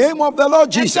in the name of the Lord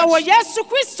Jesus,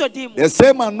 the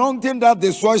same anointing that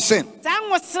destroys sin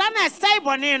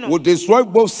will destroy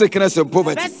both sickness and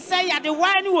poverty. So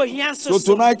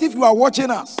tonight, if you are watching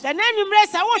us,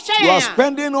 you are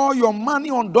spending all your money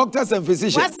on doctors and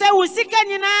physicians.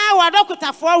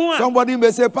 Somebody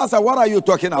may say, Pastor, what are you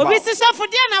talking about?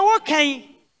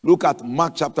 Look at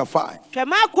Mark chapter 5.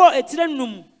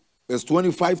 Verse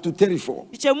 25 to 34.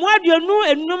 The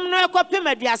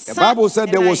Bible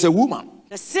said there was a woman,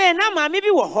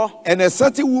 and a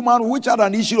certain woman which had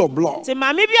an issue of blood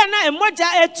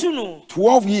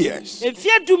 12 years.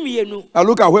 Now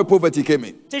look at where poverty came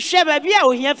in.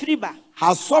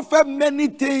 Has suffered many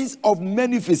things of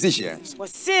many physicians,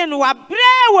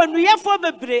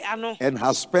 and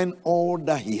has spent all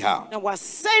that he had.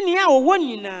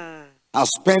 Has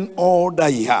spent all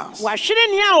that he has.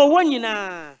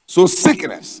 So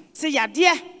sickness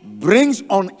brings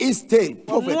on its tail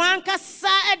poverty.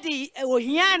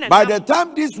 By the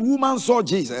time this woman saw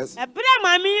Jesus,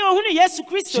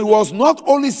 she was not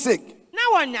only sick,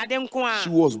 she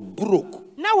was broke.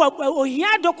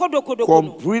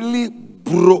 Completely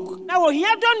broke.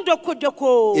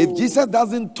 If Jesus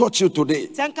doesn't touch you today,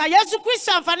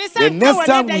 the next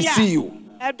time we see you,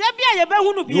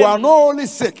 you are not only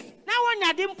sick,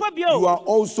 you are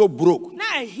also broke.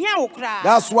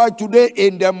 That's why today,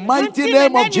 in the mighty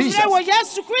name of Jesus,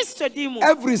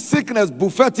 every sickness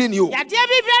buffeting you, I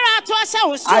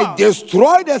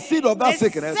destroy the seed of that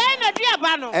sickness,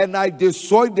 and I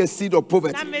destroy the seed of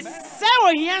poverty. May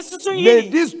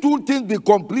these two things be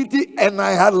completely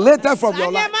annihilated from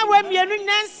your life,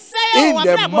 in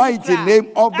the mighty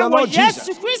name of the Lord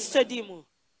Jesus.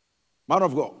 Man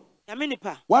of God,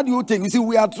 what do you think? You see,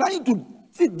 we are trying to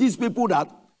see these people that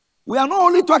We are not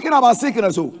only talking about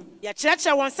sickness. The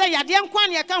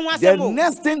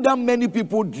next thing that many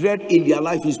people dread in their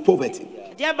life is poverty.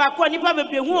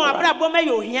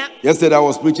 Yesterday I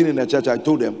was preaching in the church. I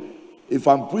told them, if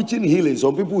I'm preaching healing,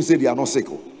 some people say they are not sick.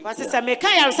 And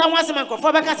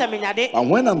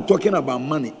when I'm talking about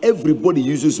money, everybody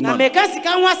uses money.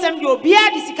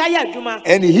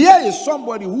 And here is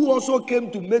somebody who also came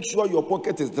to make sure your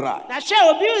pocket is dry. So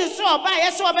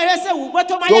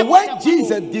when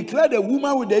Jesus declared a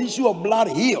woman with the issue of blood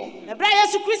healed, he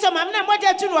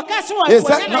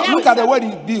said, now look at the word,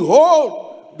 behold.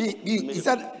 He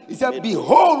said,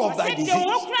 behold of thy disease.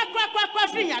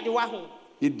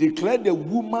 He declared the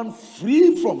woman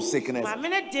free from sickness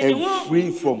and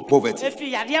free from poverty.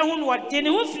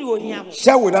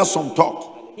 Share with us some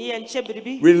thought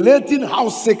relating how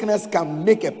sickness can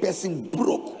make a person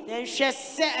broke. And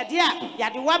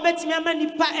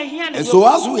so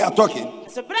as we are talking,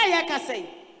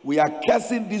 we are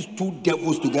cursing these two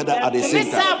devils together at the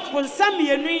same time.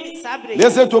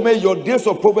 Listen to me, your days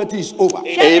of poverty is over.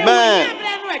 Amen.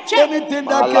 Anything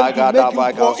that came to make you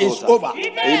poor is over.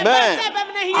 Amen.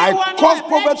 I cause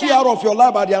poverty out of your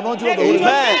life by the anointing of the Holy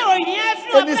Ghost.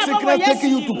 Any sickness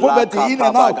taking you to poverty in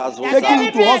and out, taking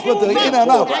you to hospital in and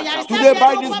out. Today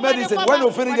buy this medicine. When you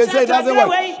finish, they say it doesn't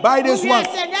work. Buy this one,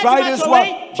 try this one,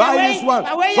 buy this one,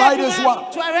 try this one.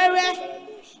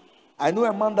 I know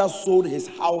a man that sold his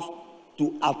house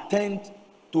to attend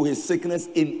to his sickness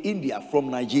in India from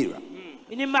Nigeria.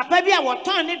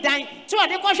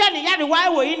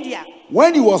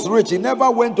 When he was rich, he never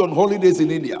went on holidays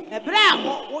in India.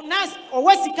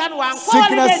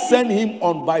 Sickness sent him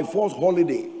on by force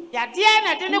holiday.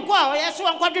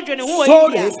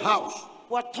 Sold his house.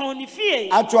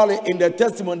 Actually, in the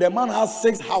testimony, the man has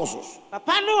 6 houses.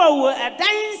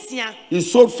 He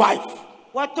sold 5.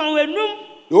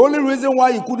 The only reason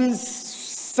why he couldn't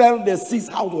sell the 6th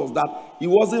house was that he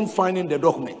wasn't finding the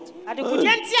document.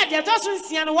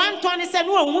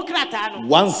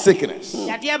 One sickness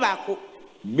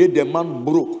made the man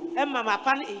broke.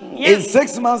 In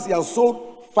 6 months, he has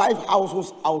sold 5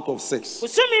 houses out of 6.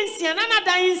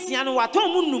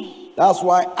 That's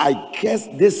why I curse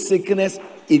this sickness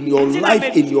in your life,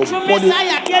 in your body.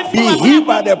 Be healed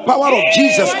by the power of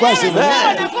Jesus Christ.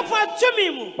 Amen.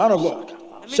 Man of God,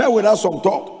 share with us some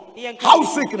thought. How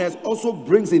sickness also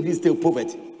brings in this still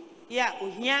poverty.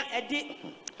 People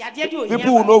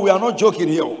who know we are not joking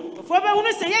here.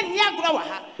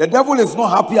 The devil is not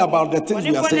happy about the things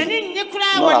we are saying.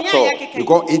 Not at all.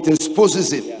 Because it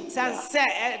exposes him. That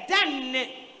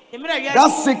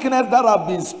sickness that have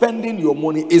been spending your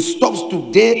money, it stops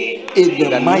today in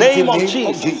the mighty name of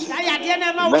Jesus.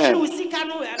 Amen.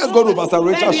 Let's go to Pastor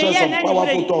Richard, share some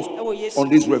powerful thoughts on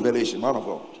this revelation. Man of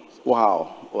God.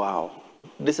 Wow, wow.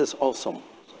 This is awesome.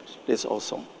 This is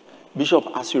awesome. Bishop,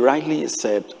 as you rightly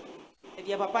said,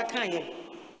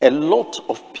 a lot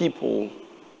of people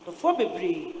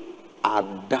are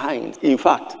dying. In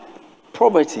fact,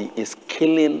 poverty is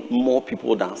killing more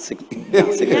people than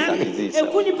sickness and disease.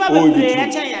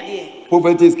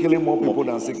 Poverty is killing more people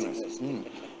than sickness.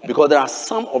 Because there are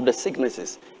some of the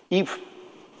sicknesses, if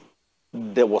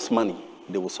there was money,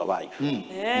 they will survive.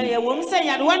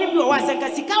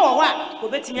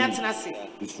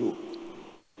 It's true.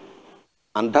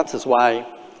 And that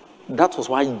was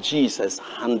why Jesus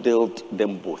handled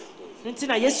them both.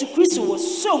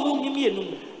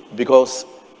 Because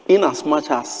in as much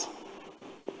as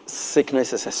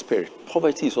sickness is a spirit,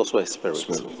 poverty is also a spirit.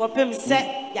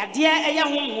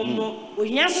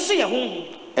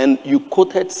 And you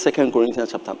quoted 2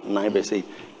 Corinthians chapter 9 verse 8,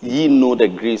 ye know the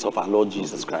grace of our Lord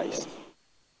Jesus Christ.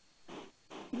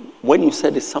 When you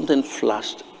said it, something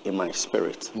flashed in my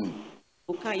spirit.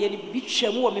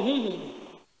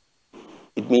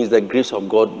 It means the grace of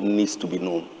God needs to be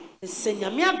known. That's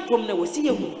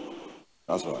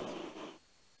right.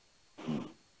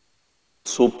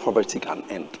 So poverty can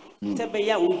end.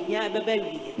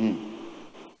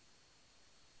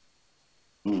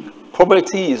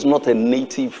 Poverty is not a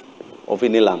native of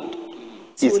any land.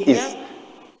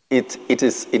 It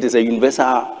is a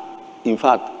universal. In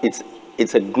fact,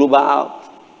 it's a global.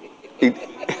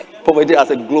 Poverty has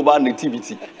a global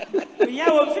nativity. It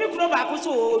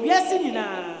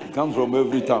comes from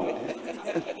every town.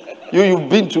 You've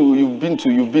been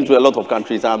to a lot of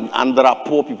countries, and there are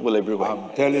poor people everywhere. I'm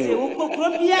telling you.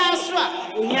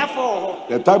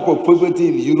 The type of poverty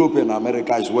in Europe and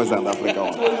America is worse than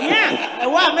Africa.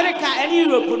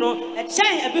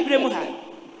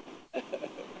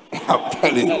 I'm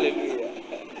telling you.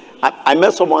 I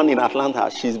met someone in Atlanta.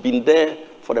 She's been there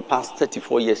for the past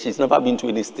 34 years. She's never been to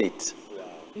any state.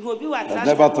 Has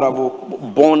never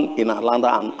traveled. Born in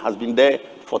Atlanta and has been there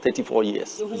for 34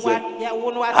 years.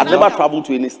 Has never traveled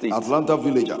to any state. Atlanta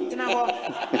villager.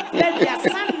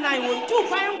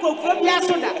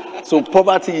 So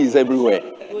poverty is everywhere.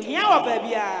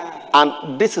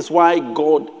 And this is why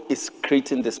God is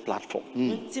creating this platform.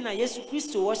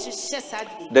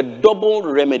 The double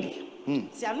remedy.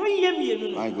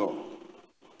 My God.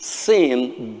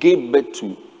 Sin gave birth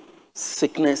to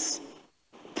sickness,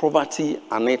 poverty,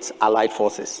 and its allied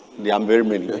forces. There are very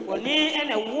many.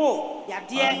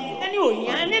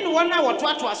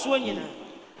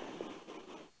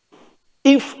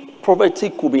 If poverty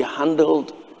could be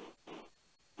handled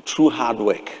through hard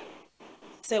work,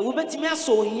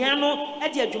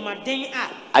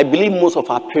 I believe most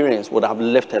of our parents would have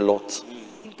left a lot.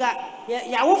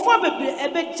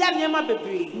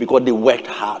 Because they worked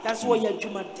hard.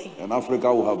 And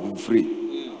Africa will have been free.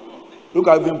 Look,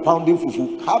 I've been pounding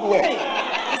fufu. Hard work. We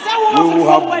will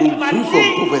have been free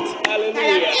from poverty.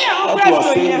 That's what I'm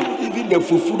saying. Even the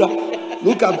fufu,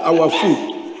 look at our food.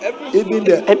 Even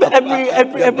the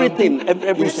everything.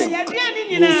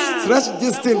 You stretch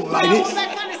this thing like this.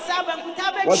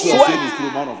 What you are saying is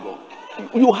true, man of God.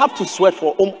 You have to sweat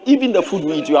for even the food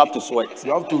we eat. You have to sweat.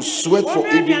 You have to sweat for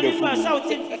even the food.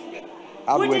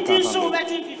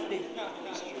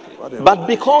 But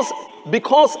because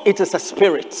it is a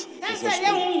spirit,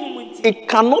 it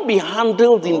cannot be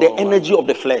handled in the energy of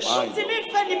the flesh.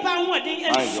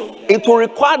 It will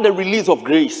require the release of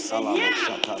grace.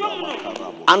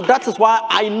 And that is why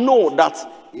I know that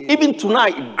even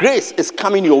tonight, grace is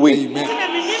coming your way. Amen.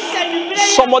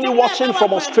 Somebody watching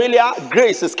from Australia,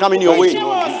 grace is coming your way.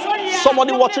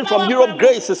 Somebody watching from Europe,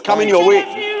 grace is coming your way.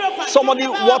 Somebody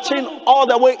watching all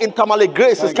the way in Tamale,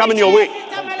 grace is coming your way.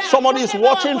 Somebody is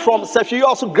watching from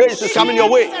Sefios, grace is coming your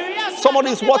way. Somebody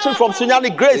is watching from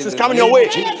Sunyani, grace is coming your way.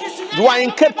 You are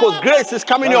in Cape Coast, grace is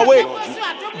coming your way.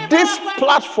 This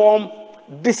platform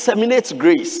disseminates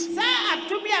grace.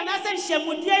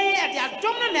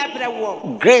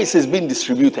 Grace is being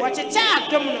distributed.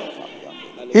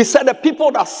 He said the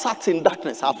people that sat in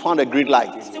darkness have found a great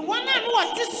light.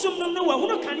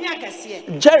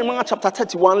 Jeremiah chapter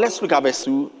 31, let's look at verse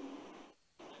 2.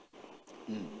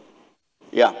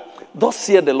 Yeah. Thus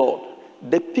saith the Lord,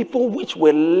 the people which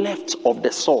were left of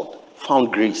the sword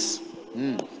found grace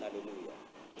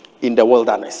in the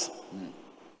wilderness.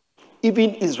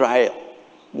 Even Israel,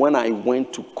 when I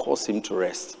went to cause him to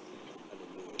rest,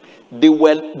 the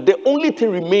only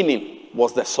thing remaining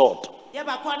was the sword.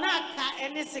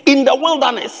 In the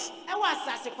wilderness,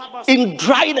 in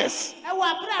dryness,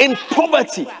 in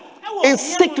poverty, in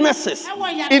sicknesses,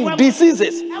 in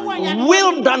diseases,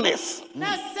 wilderness,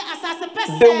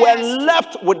 they were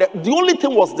left with the only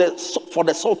thing was for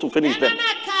the sword to finish them.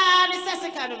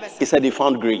 He said he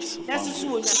found grace.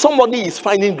 Somebody is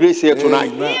finding grace here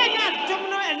tonight.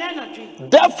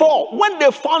 Therefore, when they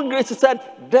found grace, he said,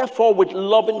 therefore with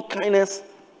loving kindness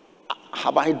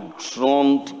have I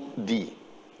drawn thee.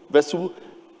 Verse 2.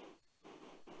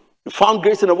 You found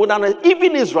grace in the wilderness.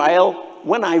 Even Israel,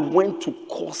 when I went to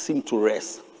cause him to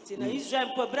rest.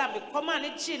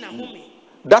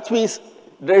 That means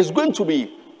there is going to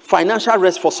be financial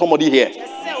rest for somebody here.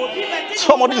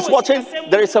 Somebody is watching.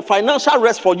 There is a financial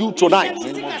rest for you tonight.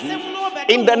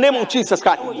 In the name of Jesus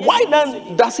Christ. Why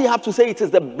then does he have to say it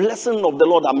is the blessing of the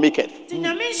Lord that maketh?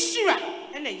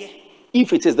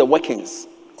 If it is the workings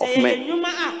of men,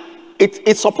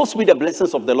 it's supposed to be the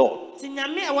blessings of the Lord.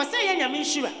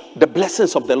 The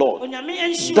blessings of the Lord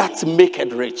that make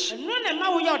it rich.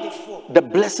 The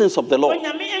blessings of the Lord.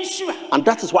 And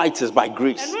that is why it is by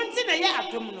grace.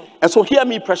 And so hear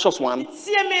me, precious one.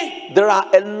 There are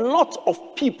a lot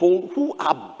of people who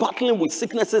are battling with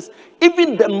sicknesses.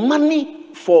 Even the money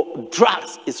for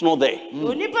drugs is not there.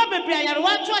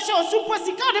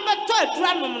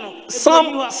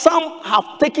 Some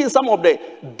have taken some of the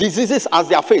diseases as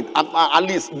their faith. At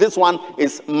least this one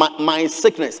is my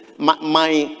sickness,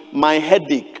 my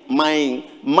headache, my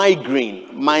migraine,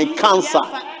 my cancer,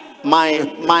 my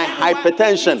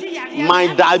hypertension, my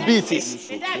diabetes.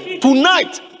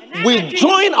 Tonight, we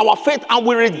join our faith and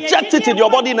we reject it in your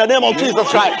body in the name of Jesus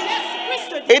Christ.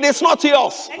 It is not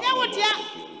yours.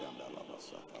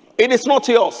 It is not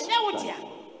yours.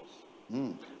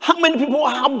 How many people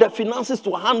have the finances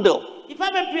to handle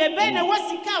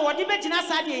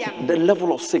the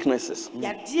level of sicknesses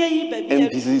and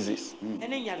diseases?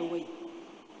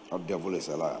 The devil is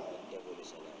a liar.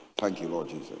 Thank you, Lord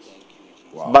Jesus.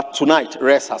 Wow. But tonight,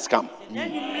 rest has come.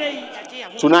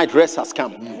 Tonight, rest has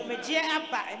come.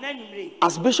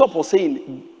 As Bishop was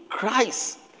saying,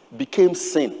 Christ became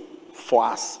sin for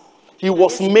us. He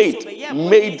was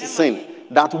made sin.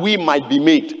 that we might be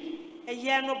made.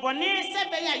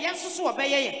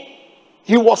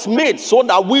 He was made so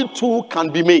that we too can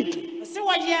be made.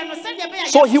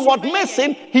 So he was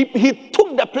missing. He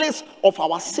took the place of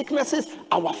our sicknesses,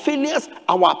 our failures,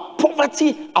 our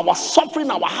poverty, our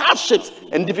suffering, our hardships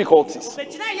and difficulties,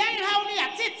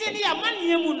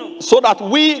 so that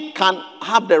we can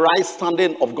have the right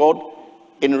standing of God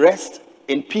in rest,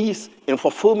 in peace, in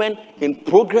fulfillment, in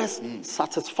progress,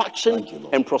 satisfaction,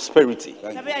 and prosperity.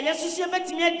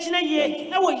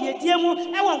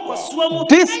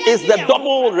 This is the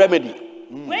double remedy.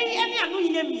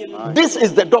 This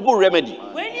is the double remedy.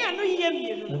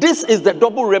 This is the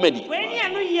double remedy.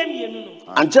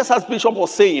 And just as Bishop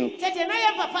was saying,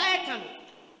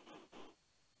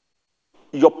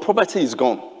 your poverty is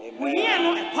gone.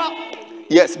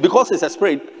 Yes, because it's a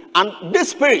spirit. And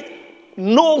this spirit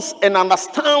knows and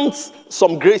understands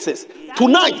some graces.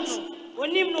 Tonight,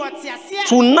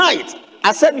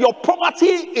 I said your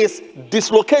poverty is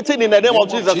dislocated in the name of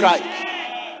Jesus Christ.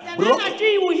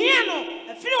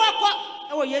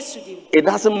 It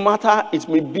doesn't matter, it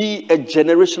may be a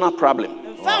generational problem.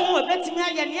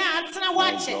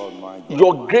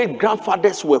 Your great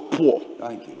grandfathers were poor.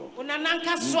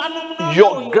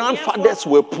 Your grandfathers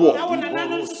were poor.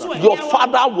 Your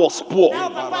father was poor.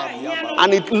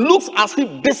 And it looks as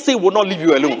if this thing will not leave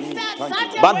you alone.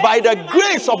 But by the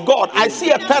grace of God, I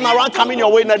see a turnaround coming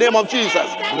your way in the name of Jesus.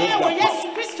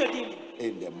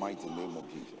 In the mighty name of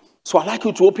Jesus. So I'd like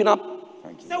you to open up,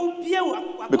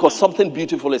 because something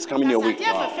beautiful is coming your way.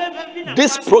 Wow.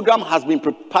 This program has been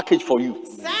packaged for you.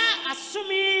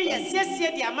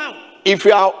 If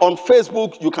you are on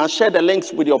Facebook, you can share the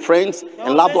links with your friends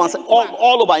and loved ones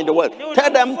all over in the world. Tell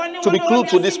them to be glued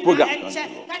to this program.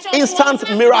 Instant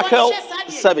miracle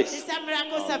service.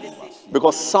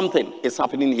 Because something is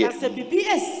happening here.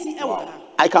 Wow.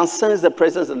 I can sense the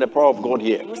presence and the power of God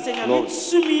here.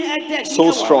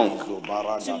 So strong.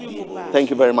 Thank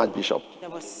you very much, Bishop.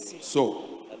 So,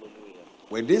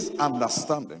 with this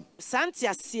understanding,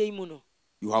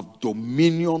 you have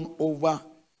dominion over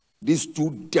these two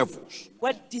devils: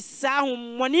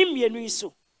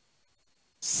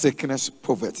 sickness,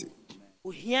 poverty.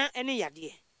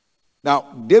 Now,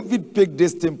 David picked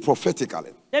this thing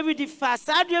prophetically. And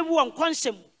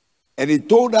he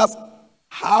told us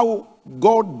how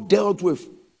God dealt with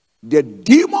the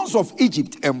demons of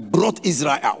Egypt and brought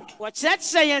Israel out.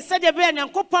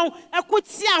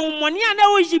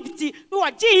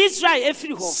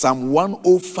 Psalm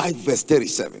 105 verse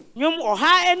 37.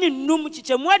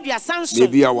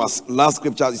 Maybe our last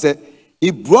scripture, he said,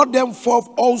 he brought them forth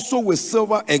also with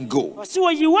silver and gold.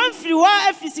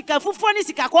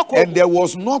 And there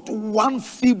was not one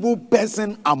feeble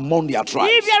person among their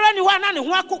tribes.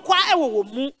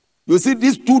 You see,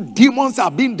 these two demons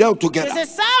are being dealt together. He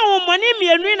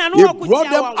brought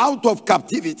them out of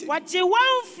captivity,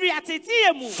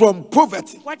 from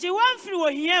poverty,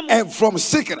 and from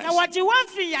sickness.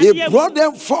 He brought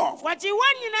them forth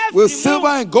with silver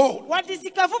and gold,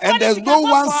 and there's no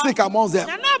one sick amongst them.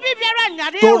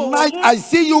 Tonight, I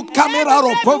see you coming out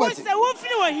of poverty,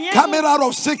 coming out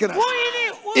of sickness,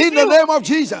 in the name of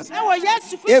Jesus.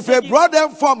 If he brought them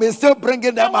forth, he's still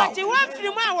bringing them out.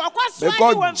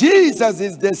 Because Jesus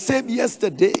is the same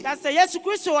yesterday,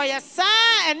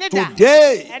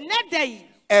 today,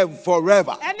 and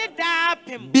forever.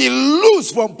 Be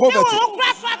loose from poverty.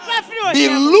 Be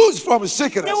loose from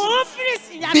sickness.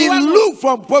 Be loose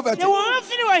from poverty.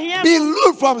 Be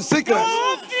loose from sickness.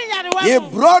 He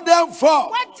brought them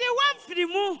forth.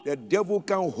 The devil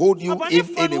can't hold you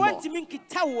in anymore.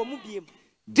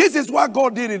 This is what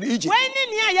God did in Egypt.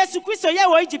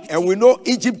 And we know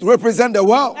Egypt represents the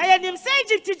world.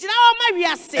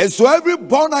 And so every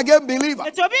born again believer,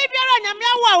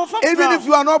 even if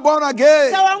you are not born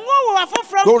again,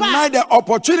 tonight the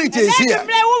opportunity is here.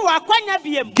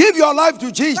 Give your life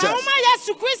to Jesus.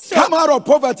 Come out of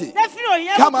poverty.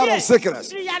 Come out of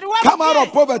sickness. Come out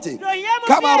of poverty.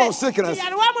 Come out of sickness.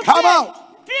 Come out.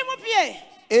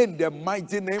 In the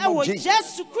mighty name of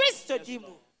Jesus.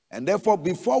 And therefore,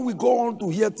 before we go on to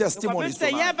hear testimonies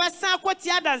tonight,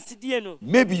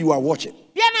 maybe you are watching.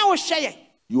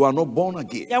 You are not born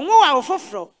again.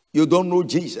 You don't know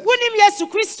Jesus.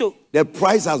 The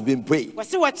price has been paid. Why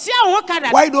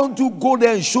don't you go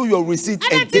there and show your receipt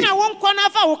and take?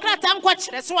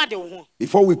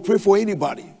 Before we pray for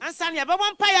anybody,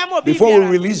 before we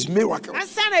release miracles,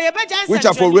 which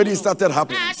have already started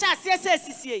happening,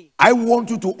 I want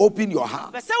you to open your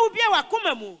heart.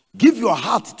 Give your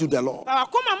heart to the Lord.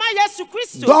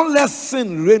 Don't let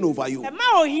sin reign over you.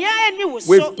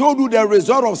 We've told you the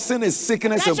result of sin is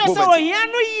sickness and poverty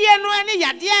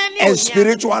and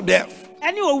spiritual death.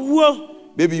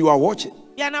 Maybe you are watching.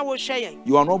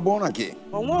 You are not born again.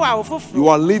 You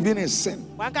are living in sin.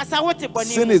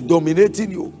 Sin is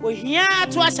dominating you.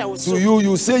 To you,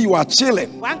 you say you are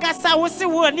chilling. Let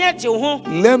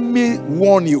me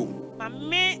warn you.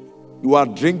 You are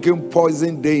drinking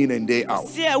poison day in and day out.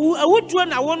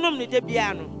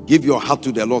 Give your heart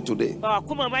to the Lord today.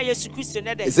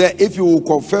 He said, if you will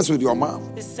confess with your mouth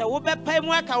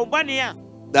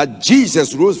that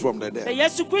Jesus rose from the dead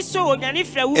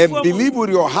and believe with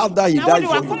your heart that he died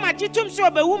for you.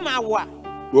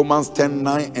 Romans 10,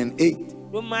 9 and 8.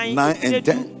 9 and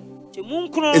 10.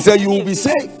 He said, you will be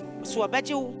saved.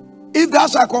 If thou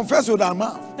shalt confess with thy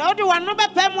mouth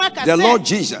the Lord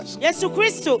Jesus,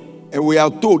 and we are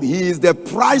told he is the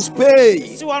price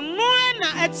paid.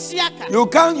 You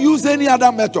can't use any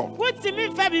other method.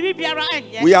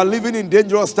 We are living in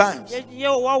dangerous times.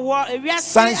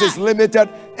 Science is limited,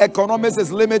 economics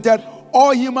is limited,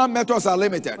 all human methods are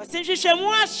limited.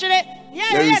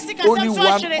 There is only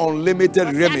one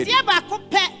unlimited remedy.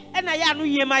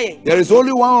 There is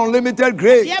only one unlimited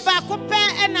grace,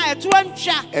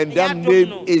 and that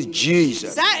name is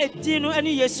Jesus.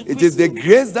 It is the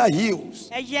grace that heals,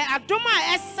 and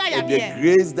the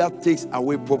grace that takes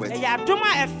away poverty. You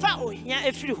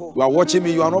are watching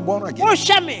me, you are not born again.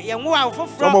 Some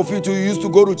of you too used to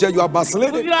go to church, you are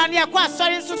backsliding. You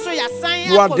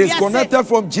are disconnected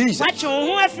from Jesus.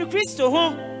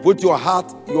 Put your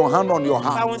hand on your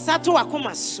heart.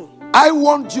 I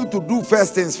want you to do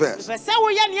first things first.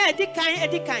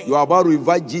 You are about to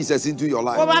invite Jesus into your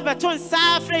life as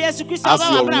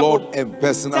your Lord and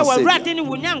personal Savior.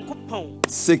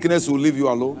 Sickness will leave you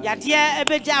alone.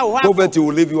 Poverty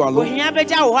will leave you alone.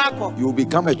 You will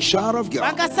become a child of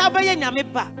God.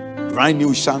 Brand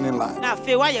new shining light.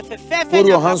 Put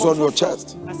your hands on your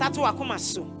chest.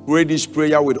 Pray this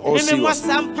prayer with all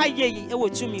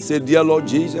seriousness. Say, dear Lord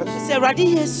Jesus,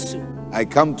 I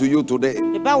come to you today.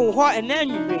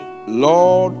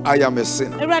 Lord, I am a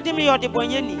sinner.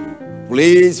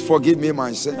 Please forgive me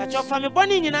my sins.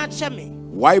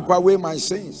 Wipe away my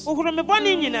sins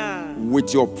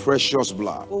with your precious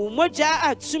blood.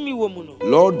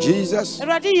 Lord Jesus,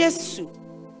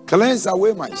 cleanse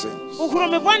away my sins.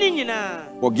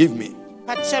 Forgive me.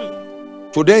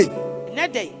 Today,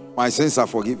 my sins are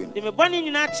forgiven.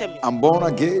 I'm born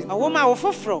again.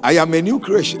 I am a new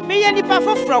creation.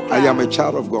 I am a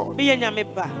child of God.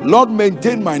 Lord,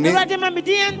 maintain my name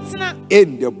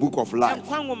in the book of life.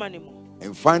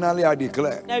 And finally, I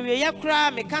declare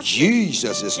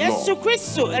Jesus is Lord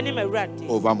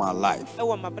over my life.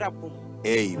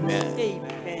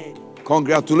 Amen.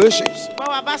 Congratulations.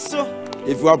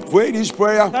 If you have prayed this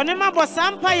prayer,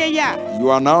 you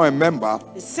are now a member of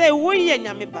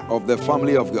the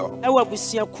family of God.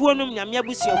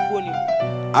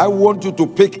 I want you to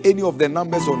pick any of the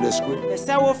numbers on the screen.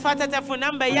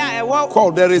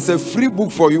 Call. There is a free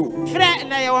book for you.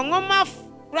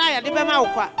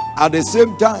 At the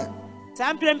same time,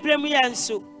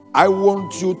 I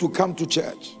want you to come to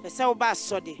church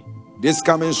this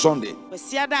coming Sunday,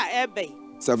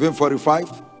 7:45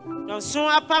 and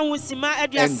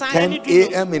 10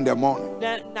 a.m. in the morning.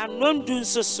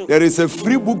 There is a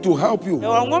free book to help you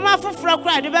grow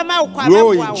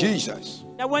in Jesus.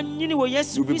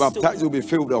 You'll be baptized, you'll be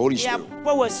filled with the Holy Spirit.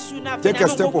 Take a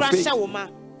step of faith.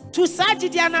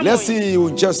 Let's see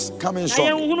you just coming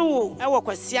Sunday.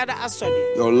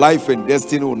 Your life and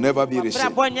destiny will never be the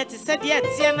same. And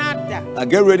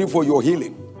get ready for your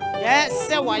healing. Get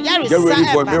ready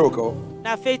for a miracle.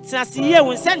 As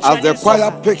the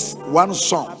choir picks one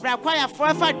song,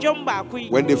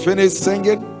 when they finish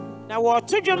singing, they are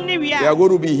going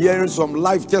to be hearing some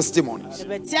life testimonies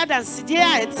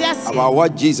about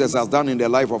what Jesus has done in the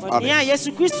life of others. And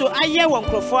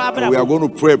we are going to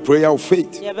pray a prayer of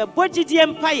faith, and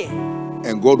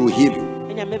God will heal you.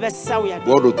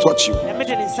 God will touch you.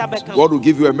 God will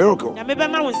give you a miracle.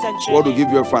 God will give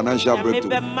you a financial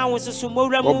breakthrough.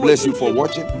 God bless you for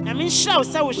watching. We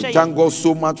thank God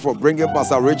so much for bringing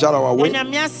Pastor Richard our way.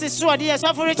 Thank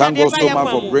God so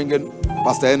much for bringing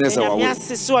Pastor Ernest our way.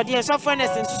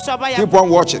 Keep on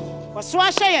watching.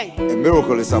 A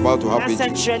miracle is about to happen to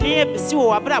you.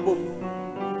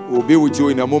 We'll be with you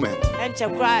in a moment.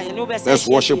 Let's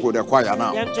worship with the choir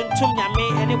now. Thank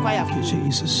you,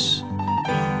 Jesus.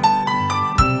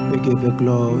 We give you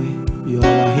glory. You are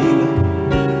a healer.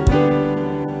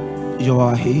 You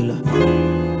are a healer.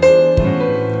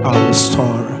 Our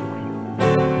restorer.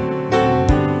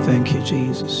 Thank you,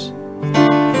 Jesus.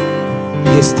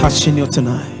 He's touching you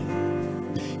tonight.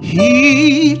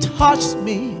 He touched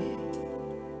me.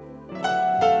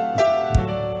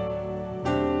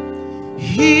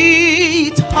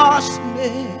 He touched me.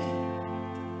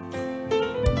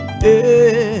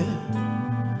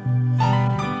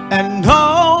 And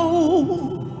oh,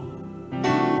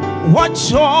 what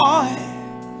joy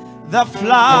that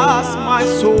floods my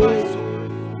soul.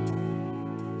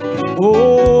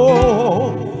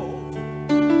 Oh,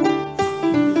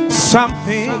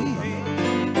 something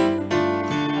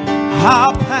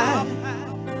happened,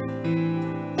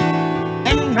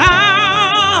 and now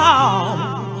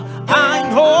I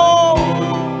know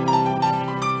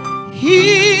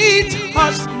He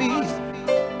touched me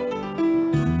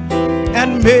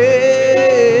and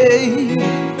made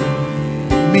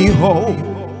me whole.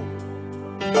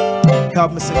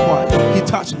 Help me say quiet. He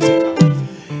touched me.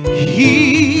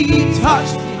 He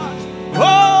touched me.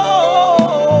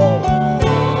 Oh,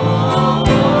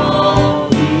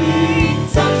 He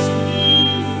touched me.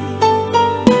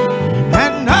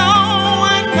 And now I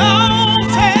know,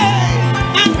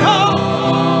 I know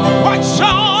what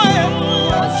joy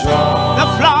that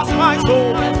floods my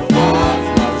soul.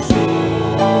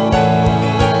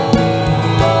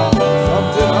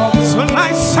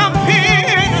 Tonight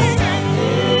something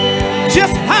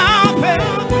just happened.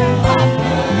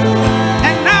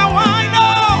 And now I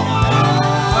know,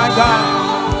 my God,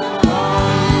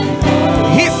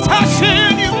 He's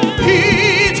touching you. He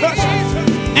touched me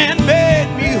and made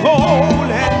me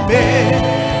whole and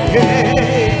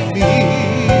made me.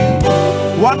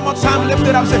 One more time, lift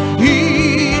it up, say,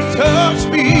 He touched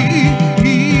me.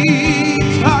 He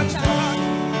touched me.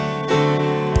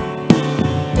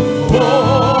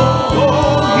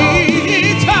 Oh,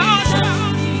 He touched me.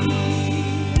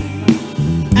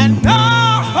 And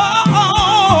now,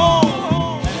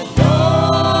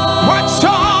 what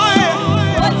joy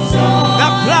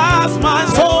that floods my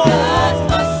soul,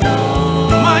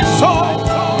 my soul.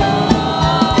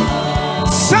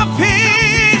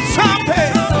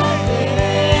 Something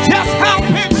just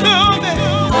happened to me,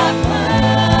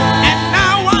 and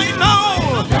now I know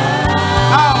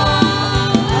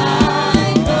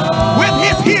with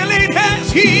His healing hands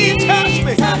He touched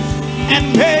me and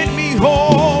made me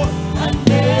whole.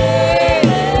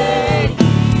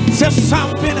 So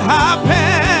something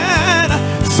happened,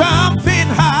 something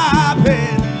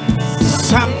happened,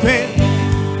 something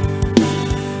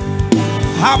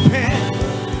happened,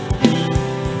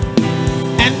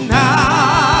 and now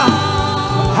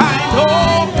I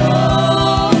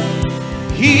know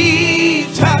He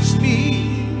touched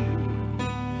me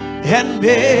and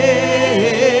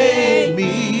made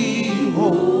me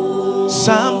whole.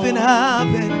 Something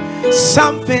happened,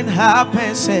 something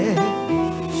happened, say,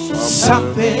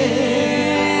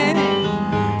 something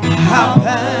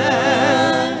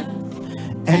happened,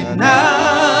 and now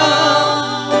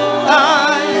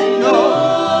I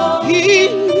know He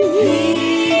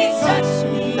touched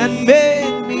me and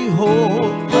made me whole.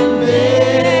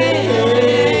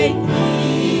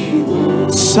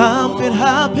 Something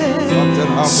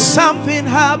happened, something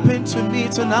happened to me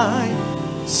tonight.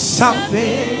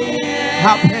 Something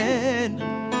happened.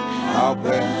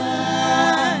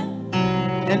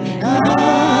 And now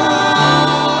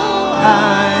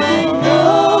I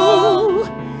know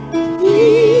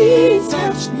He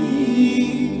touched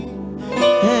me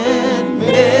and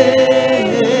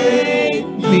made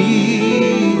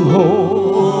me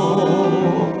whole.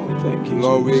 Thank you.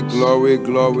 Glory, glory,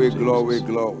 glory, glory,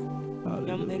 glory.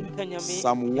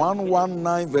 Psalm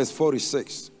 119 verse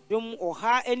 46.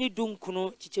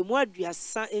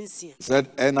 Said,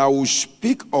 and I will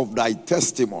speak of thy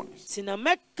testimonies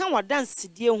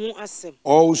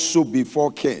also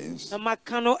before kings,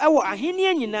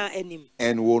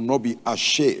 and will not be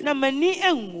ashamed.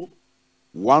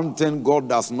 One thing God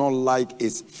does not like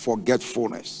is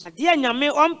forgetfulness.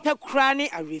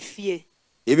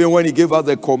 Even when He gave us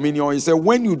the communion, He said,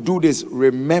 when you do this,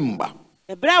 remember.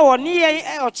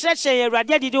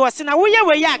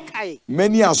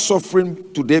 Many are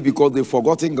suffering today because they've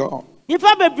forgotten God.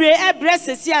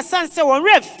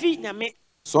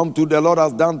 Some too, the Lord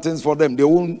has done things for them. They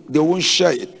won't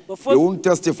share it. They won't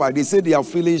testify. They say they are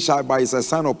feeling shy, but it's a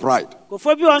sign of pride.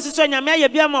 After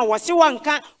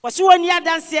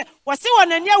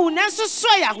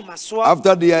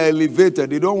they are elevated,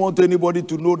 they don't want anybody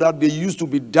to know that they used to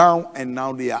be down and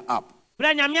now they are up.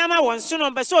 But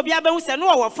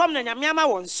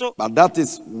that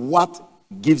is what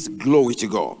gives glory to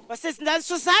God.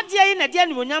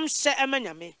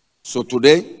 So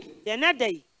today,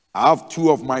 I have two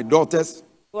of my daughters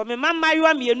who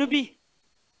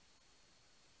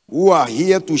are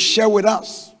here to share with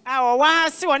us,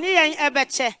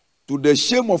 to the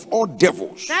shame of all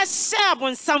devils,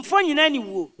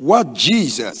 what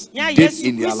Jesus did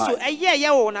in their life.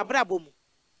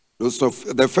 So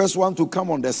the first one to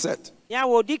come on the set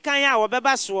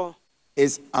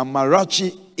is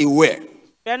Amarachi Iwe.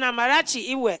 Amarachi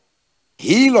Iwe.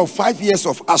 Heal of 5 years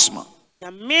of asthma.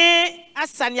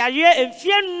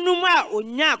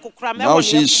 Now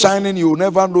she's shining. You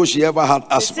never know she ever had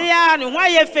asthma. And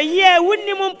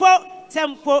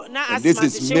this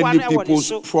is many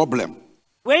people's problem.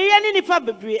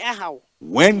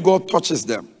 When God touches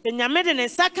them,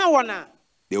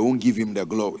 they won't give him the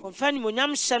glory. But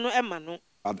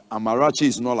Amarachi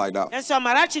is not like that.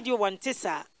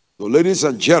 So ladies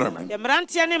and gentlemen,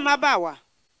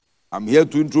 I'm here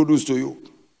to introduce to you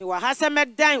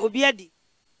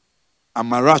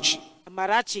Amarachi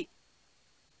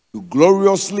to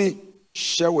gloriously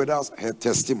share with us her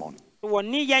testimony.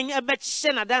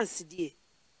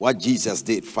 What Jesus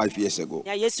did 5 years ago.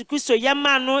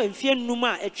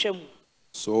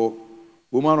 So,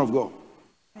 woman of God,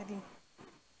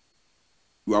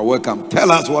 you are welcome. Tell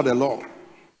us what the Lord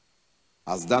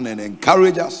has done and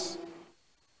encourage us,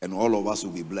 and all of us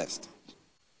will be blessed.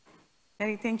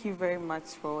 Daddy, thank you very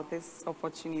much for this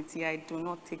opportunity. I do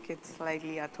not take it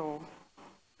lightly at all.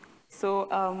 So,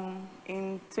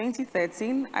 in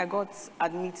 2013, I got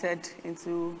admitted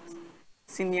into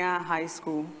senior high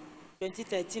school.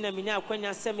 2013,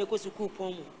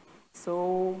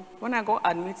 so when I got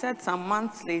admitted, some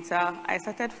months later, I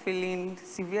started feeling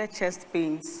severe chest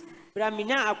pains. And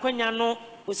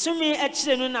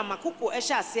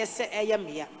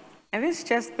these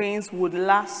chest pains would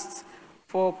last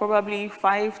for probably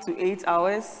 5 to 8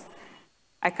 hours.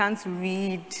 I can't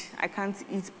read, I can't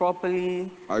eat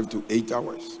properly. 5 to 8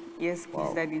 hours? Yes,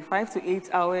 please, Daddy. 5 to 8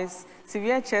 hours.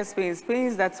 Severe chest pains,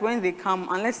 pains that when they come,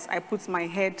 unless I put my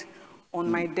head on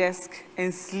my desk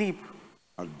and sleep.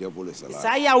 The devil is alive.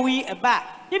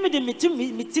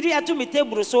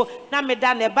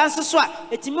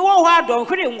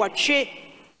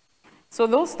 So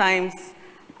those times,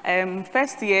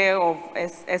 first year of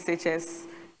SHS,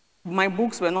 my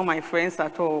books were not my friends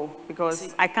at all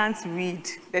because I can't read.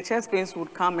 The chest pains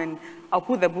would come and I'll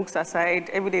put the books aside.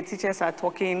 Every day teachers are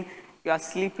talking, you are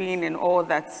sleeping and all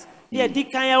that.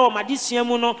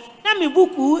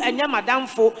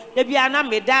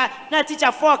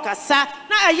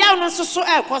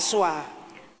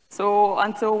 So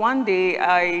until one day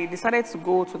I decided to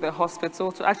go to the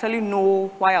hospital to actually know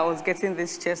why I was getting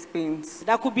these chest pains.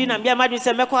 So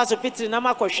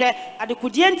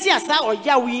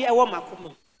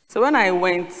when I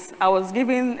went, I was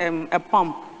given a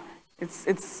pump.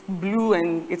 It's blue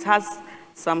and it has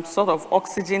some sort of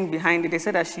oxygen behind it. They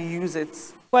said I should use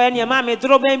it. So when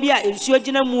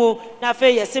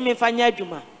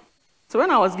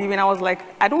I was given, I was like,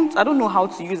 I don't know how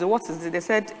to use it. What is it? They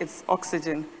said it's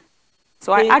oxygen.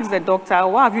 So I asked the doctor,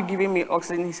 why have you given me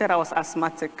oxygen? He said I was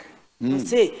asthmatic. Well,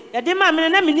 that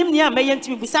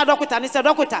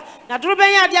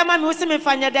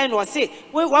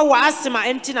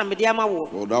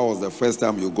was the first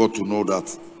time you got to know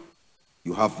that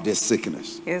you have this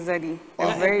sickness. Yes, Daddy.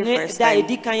 Wow. The very first time.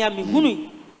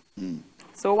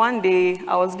 So one day,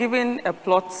 I was given a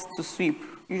plot to sweep.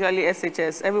 Usually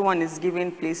SHS, everyone is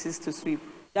given places to sweep.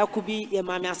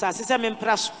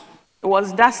 It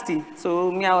was dusty,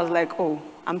 so me, I was like, oh,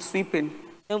 I'm sweeping.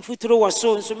 So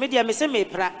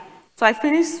I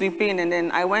finished sweeping and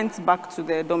then I went back to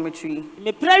the dormitory.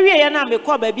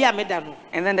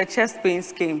 And then the chest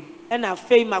pains came. But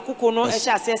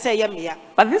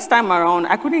this time around,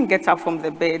 I couldn't get up from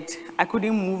the bed. I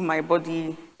couldn't move my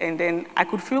body. And then I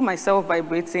could feel myself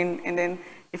vibrating. And then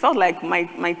it felt like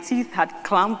my teeth had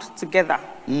clamped together.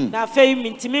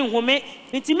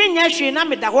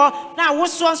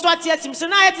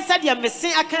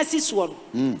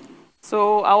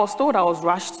 So I was told I was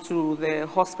rushed to the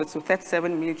hospital,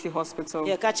 37 military hospital.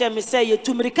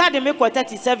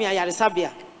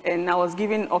 And I was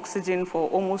given oxygen for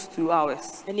almost 2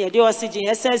 hours. Wow.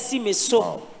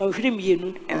 And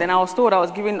then I was told I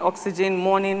was given oxygen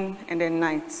morning and then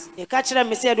night.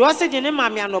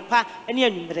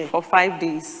 For 5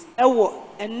 days.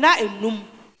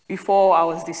 Before I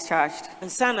was discharged.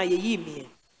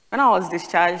 When I was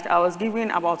discharged, I was given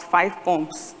about 5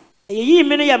 pumps. So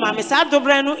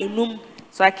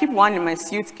I keep one in my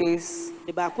suitcase.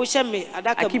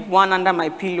 I keep one under my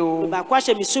pillow. I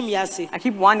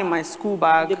keep one in my school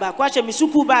bag.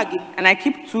 And I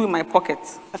keep 2 in my pocket.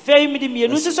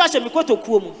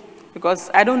 Because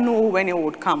I don't know when it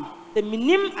would come.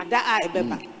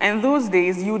 And those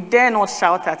days, you dare not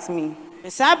shout at me.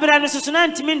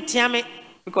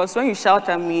 Because when you shout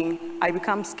at me, I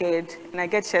become scared and I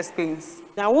get chest pains.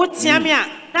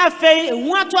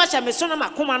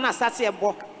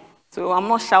 So I'm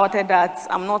not shouted at,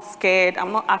 I'm not scared,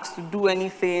 I'm not asked to do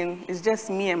anything. It's just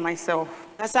me and myself.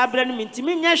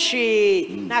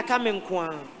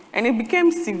 And it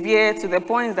became severe to the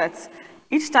point that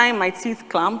each time my teeth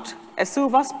clamped, a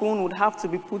silver spoon would have to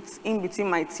be put in between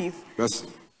my teeth. Yes.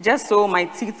 Just so my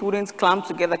teeth wouldn't clamp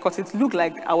together, because it looked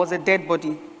like I was a dead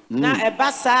body. Because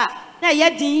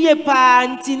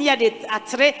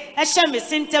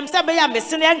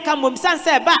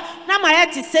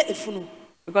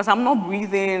I'm not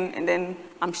breathing, and then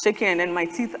I'm shaking, and then my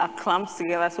teeth are clamped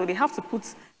together. So they have to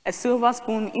put a silver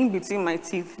spoon in between my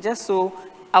teeth, just so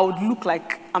I would look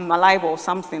like I'm alive or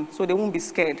something, so they won't be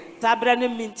scared.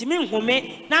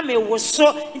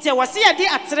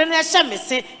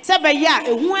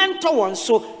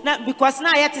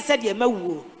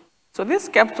 So this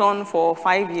kept on for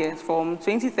 5 years, from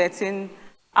 2013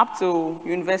 up to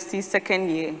university second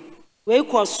year.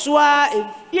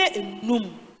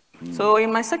 So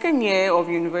in my second year of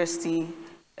university,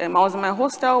 I was in my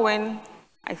hostel when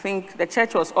I think the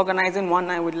church was organizing One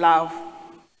Night with Love.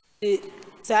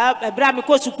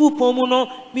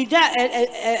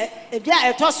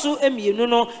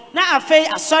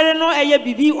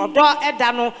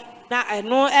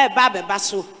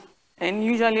 And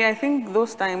usually, I think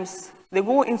those times, they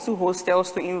go into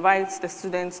hostels to invite the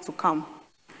students to come.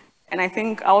 And I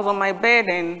think I was on my bed,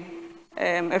 and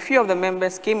a few of the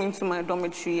members came into my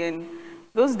dormitory. And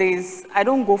those days, I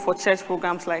don't go for church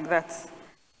programs like that.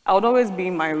 I would always be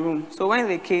in my room. So when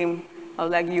they came, I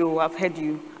was like, yo, I've heard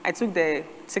you. I took the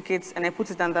tickets and I put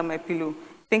it under my pillow,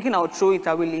 thinking I'll throw it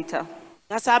away later.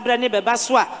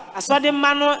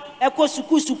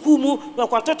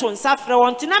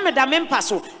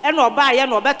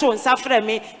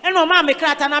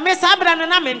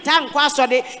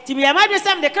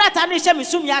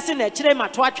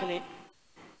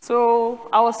 So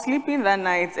I was sleeping that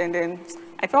night, and then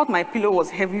I felt my pillow was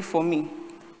heavy for me.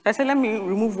 I said, let me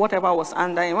remove whatever was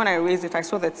under, and when I raised it, I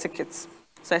saw the tickets.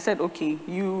 So I said, okay,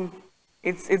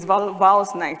 it's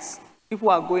Val's night. People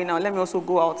are going out, let me also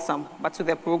go out some, but to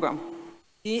the program.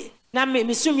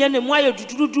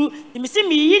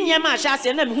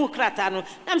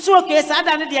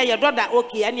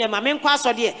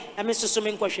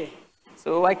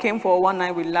 So I came for One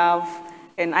Night with Love,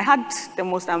 and I had the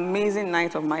most amazing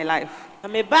night of my life.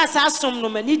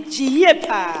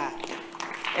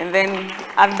 And then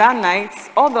at that night,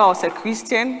 although I was a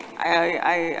Christian,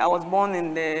 I was born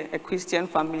in a Christian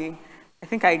family. I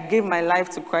think I gave my life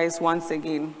to Christ once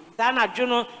again.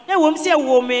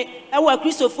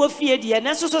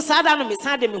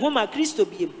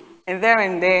 And there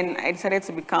and then, I decided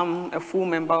to become a full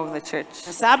member of the church.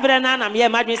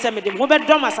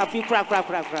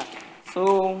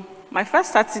 So my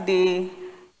first Saturday,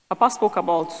 Papa spoke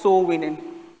about soul winning.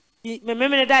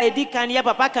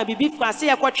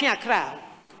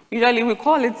 Usually we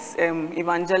call it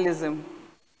evangelism,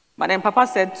 but then Papa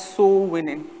said soul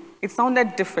winning. It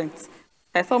sounded different.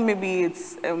 I thought maybe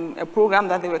it's a program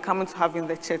that they were coming to have in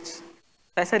the church. So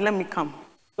I said, let me come.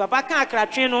 When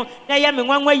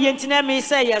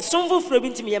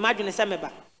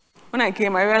I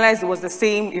came, I realized it was the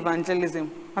same evangelism.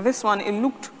 But this one, it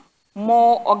looked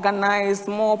more organized,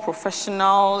 more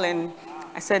professional, and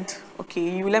I said,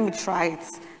 okay, you let me try it.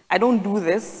 I don't do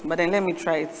this, but then let me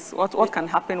try it. What can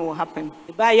happen will happen.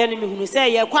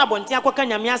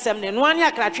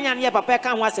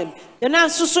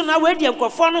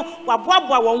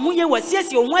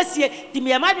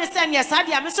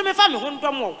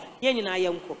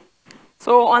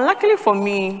 So unluckily for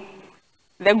me,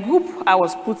 the group I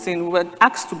was put in were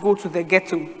asked to go to the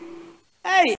ghetto.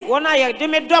 Hey,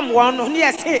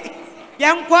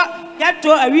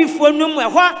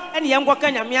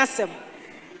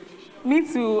 me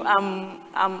too,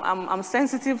 I'm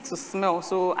sensitive to smell,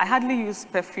 so I hardly use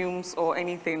perfumes or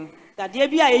anything.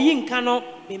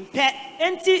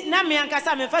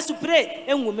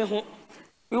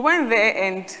 We went there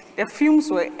and the fumes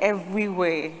were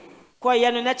everywhere.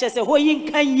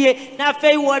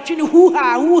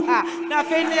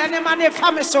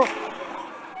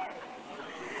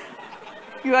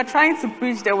 You are trying to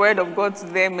preach the word of God to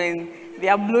them, and they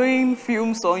are blowing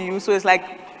fumes on you, so it's like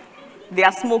they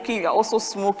are smoking, you are also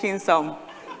smoking some.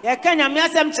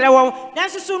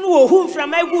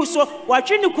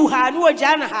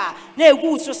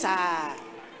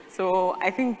 So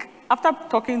I think after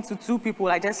talking to 2 people,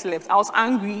 I just left. I was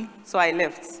angry, so I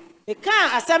left.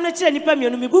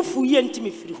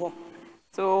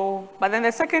 So, but then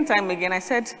the second time again, I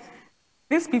said,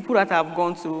 these people that I've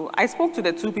gone to, I spoke to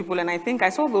the 2 people, and I think I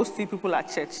saw those 2 people at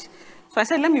church. So I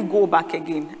said, let me go back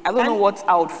again. I don't know what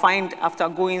I would find after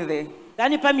going there. So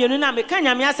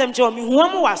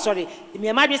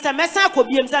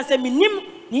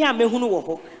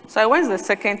So I went the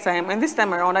second time, and this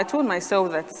time around, I told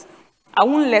myself that I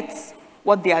won't let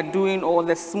what they are doing or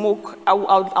the smoke,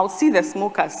 I'll see the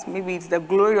smoke as maybe it's the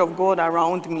glory of God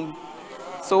around me.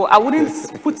 So I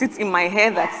wouldn't put it in my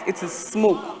head that it is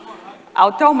smoke.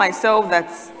 I'll tell myself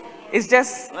that it's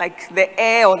just like the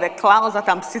air or the clouds that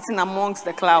I'm sitting amongst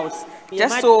the clouds,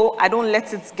 just so I don't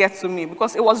let it get to me,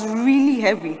 because it was really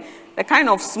heavy. The kind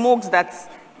of smokes that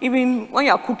even when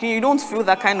you're cooking, you don't feel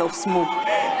that kind of smoke.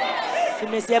 Now,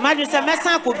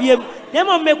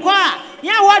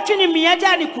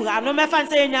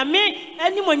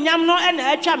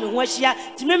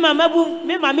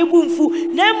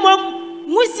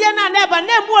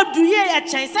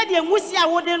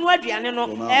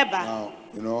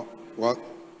 you know what?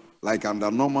 Like under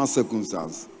normal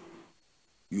circumstances,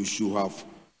 you should have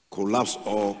collapsed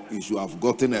or you should have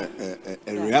gotten a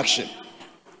reaction.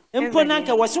 But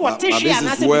this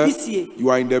is where you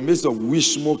are in the midst of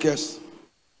wish smokers.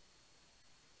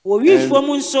 And,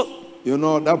 you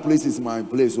know, that place is my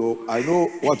place, so I know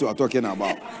what you are talking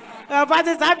about. They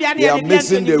are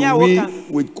mixing the weed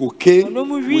with cocaine,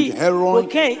 with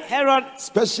heroin,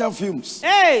 special fumes.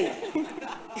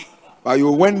 But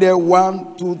you went there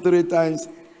 1, 2, 3 times,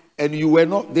 and you were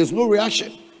not. There's no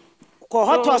reaction. So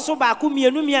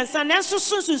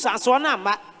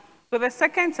the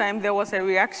second time there was a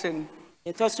reaction.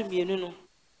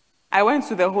 I went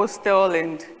to the hostel,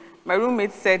 and my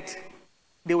roommate said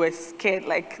they were scared,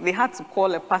 like they had to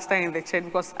call a pastor in the church,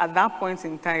 because at that point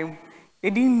in time they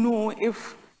didn't know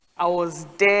if I was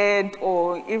dead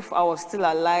or if I was still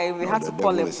alive. They had to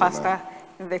call a pastor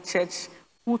in the church,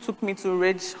 who took me to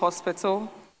Ridge Hospital,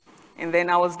 and then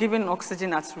I was given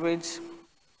oxygen at Ridge.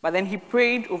 But then he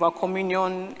prayed over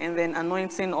communion and then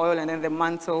anointing oil and then the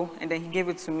mantle, and then he gave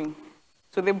it to me.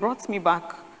 So they brought me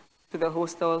back to the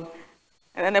hostel,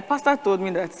 and then the pastor told me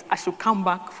that I should come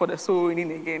back for the soul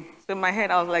winning again. So in my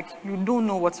head, I was like, you don't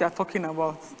know what you're talking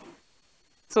about.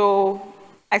 So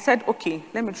I said, okay,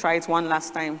 let me try it one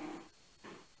last time.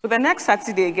 So the next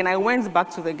Saturday again, I went back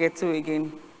to the ghetto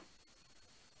again.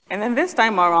 And then this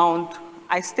time around,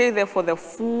 I stayed there for the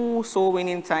full soul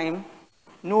winning time.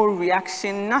 No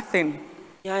reaction, nothing.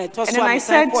 And then I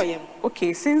said,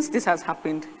 okay, since this has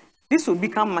happened, this will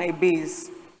become my base.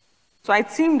 So I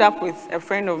teamed up with a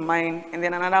friend of mine and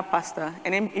then another pastor,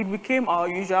 and then it became our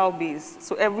usual base.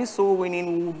 So every soul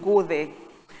winning, we would go there.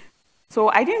 So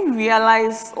I didn't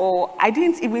realize, or I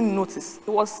didn't even notice. It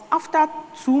was after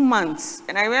 2 months,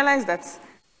 and I realized that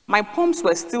my pumps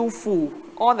were still full.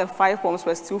 All the 5 pumps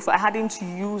were still full. I hadn't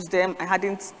used them. I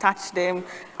hadn't touched them.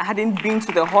 I hadn't been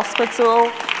to the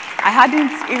hospital. I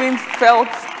hadn't even felt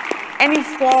any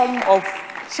form of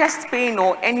chest pain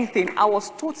or anything. I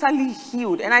was totally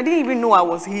healed, and I didn't even know I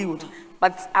was healed.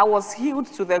 But I was healed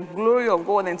to the glory of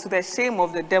God and to the shame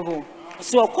of the devil.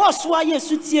 So of course why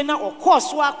yes na of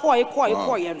course why koi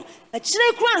no a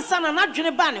chire kura nsa na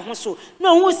nadwene ba ne ho so na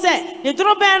hu se ne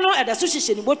doro ben no e da so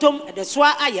hihye ni botom e da so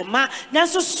ayema na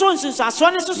so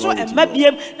aso ne so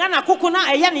embabiem na nakoko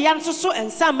na eye ne ya so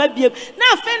ensa mabiem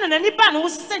na afa na ni ba ne ho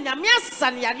se nyame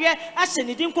asa ne yare ahye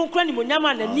ne din konkra ni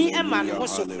monyama na ni ema ne ho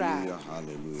so kra.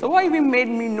 So what even made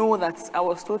me know that I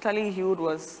was totally healed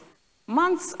was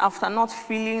months after not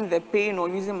feeling the pain or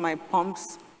using my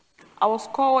pumps, I was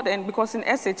called, and because in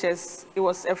SHS, it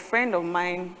was a friend of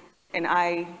mine and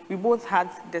we both had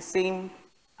the same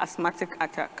asthmatic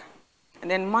attack.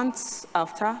 And then months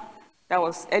after, that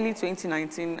was early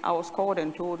 2019, I was called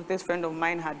and told this friend of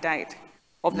mine had died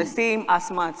of the same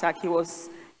asthma attack. He was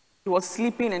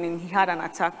sleeping and he had an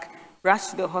attack, rushed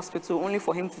to the hospital only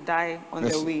for him to die on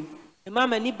the way.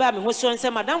 Mama ni ba me ho so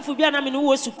nse madam fu bia na me no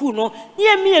wo school no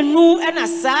ye mienu e na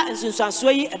sa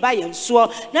nsunsuanso yi e ba ye nso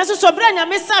na so so bra nya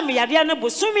me sa me yade na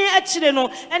bosumi a kire no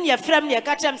ene ye frem ne ye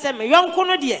ka tem se me yonko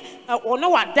no de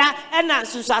ono wada e na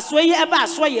nsunsuanso yi e ba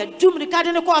so ye dum de ka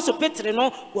de ne ko so petre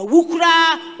no wa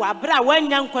wukura wa bra wa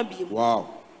nya nkwa bi. Wow.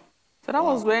 So that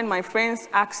was when my friends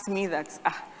asked me that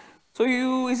so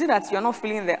is it that you're not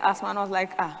feeling the asthma? And I was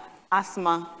like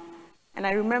asthma. And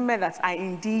I remember that I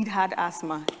indeed had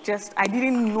asthma. Just, I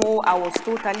didn't know I was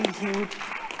totally healed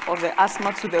of the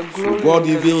asthma to the glory so God of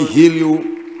the even Lord. healed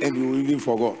you and you even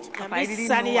forgot. Papa, I didn't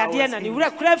know I was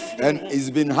healed. And it's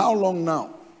been how long now?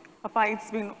 Papa, it's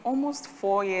been almost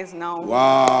 4 years now.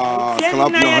 Wow.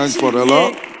 Clap your hands for the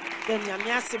Lord.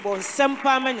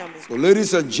 So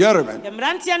ladies and gentlemen,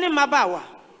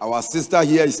 our sister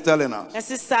here is telling us,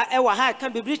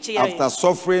 after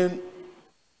suffering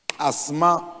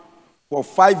asthma for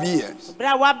 5 years,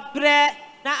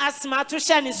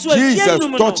 Jesus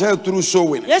taught her through soul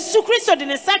winning. And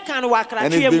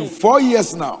it's been 4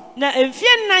 years now.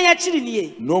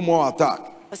 No more attack.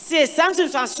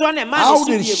 How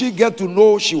did she get to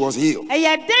know she was healed?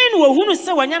 Because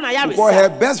her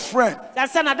best friend,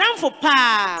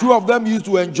 two of them used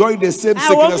to enjoy the same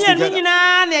sickness together,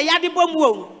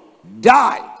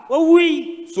 died.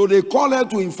 So they called her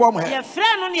to inform her.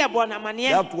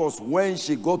 That was when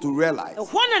she got to realize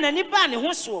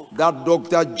that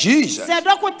Dr. Jesus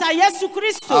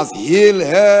has healed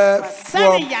her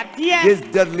from this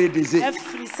deadly disease.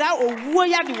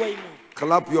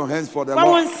 Clap your hands for the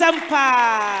Lord.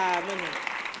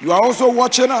 You are also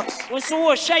watching us.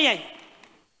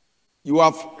 You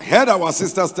have heard our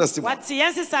sister's testimony.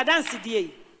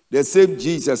 The same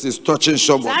Jesus is touching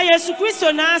someone. In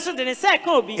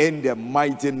the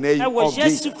mighty name of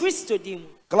Jesus.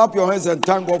 Clap your hands and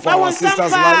thank God for our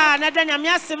sister's life.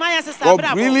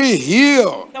 God really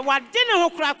healed of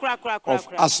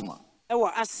asthma.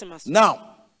 Now,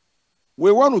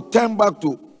 we want to turn back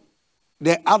to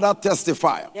the other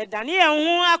testifier.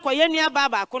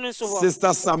 Sister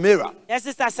Samira. Yes,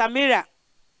 Sister Samira.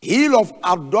 Heal of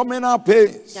abdominal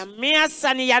pains. And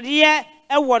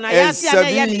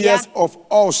 7 years of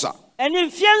ulcer.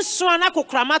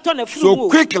 So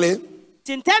quickly,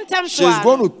 she's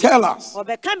going to tell us,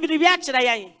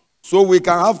 so we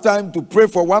can have time to pray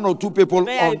for 1 or 2 people on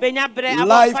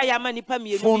live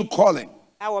phone calling.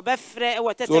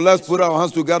 So let's put our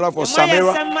hands together for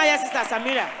Samira.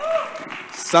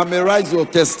 Summarize your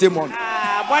testimony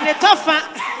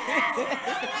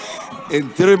in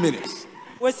 3 minutes.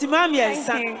 Thank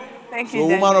you, so,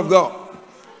 woman of God,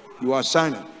 you are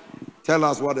shining. Tell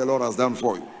us what the Lord has done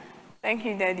for you. Thank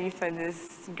you, Daddy, for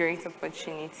this great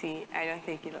opportunity. I don't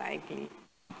take it lightly.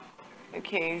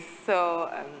 Okay, so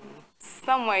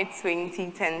somewhere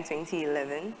 2010,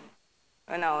 2011,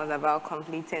 when I was about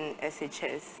completing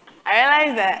SHS, I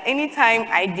realized that anytime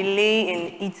I delay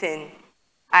in eating,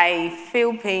 I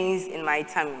feel pains in my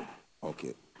tummy.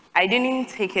 Okay. I didn't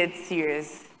take it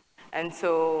serious. And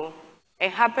so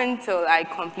it happened till I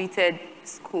completed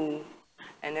school.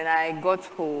 And then I got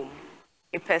home.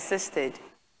 It persisted.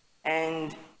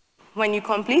 And when you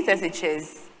complete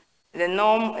SHS, the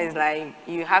norm is like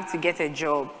you have to get a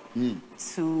job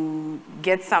to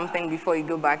get something before you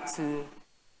go back to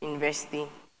university.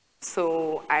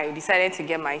 So I decided to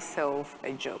get myself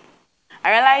a job.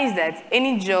 I realized that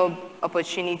any job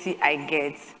opportunity I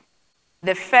get,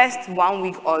 the first 1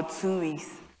 week or 2 weeks,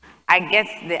 I get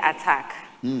the attack.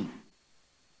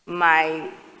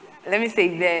 Let me say,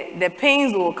 the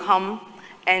pains will come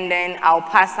and then I'll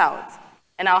pass out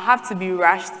and I'll have to be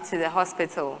rushed to the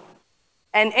hospital.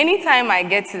 And anytime I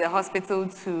get to the hospital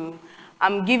too,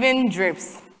 I'm given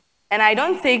drips and I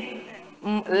don't take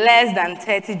less than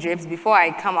 30 drips before I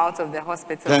come out of the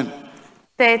hospital. 10.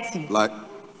 30. Like?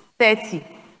 30.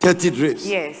 30 drips?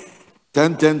 Yes.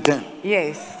 10, 10, 10.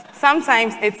 Yes.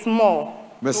 Sometimes it's more.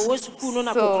 So,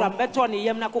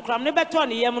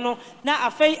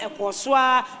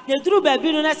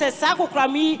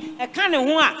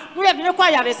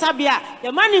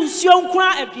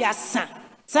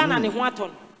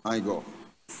 I go.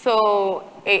 So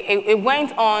it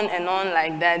went on and on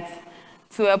like that.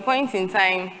 To a point in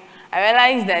time, I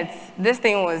realized that this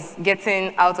thing was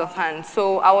getting out of hand.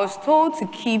 So I was told to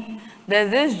keep, there's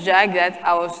this drug that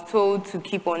I was told to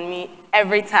keep on me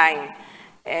every time.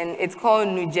 And it's called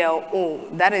Nugel O.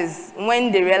 That is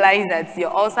when they realize that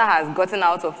your ulcer has gotten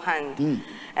out of hand.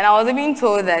 And I was even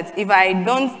told that if I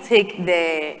don't take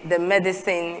the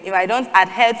medicine, if I don't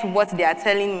adhere to what they are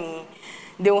telling me,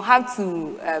 they will have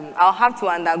to, I'll have to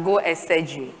undergo a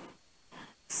surgery.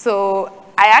 So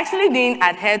I actually didn't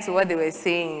adhere to what they were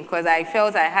saying because I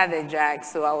felt I had a drug,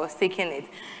 so I was taking it.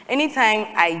 Anytime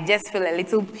I just feel a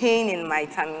little pain in my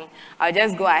tummy, I'll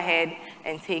just go ahead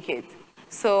and take it.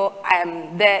 So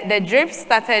the drip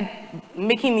started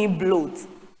making me bloat.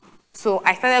 So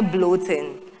I started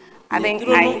bloating. I think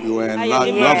you were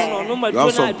enlarged. You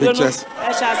have some pictures.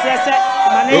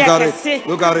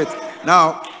 Look at it.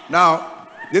 Now,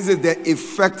 this is the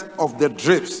effect of the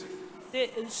drips.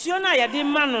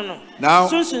 Now,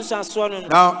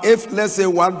 if let's say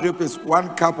one drip is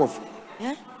 1 cup of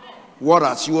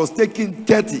water, she was taking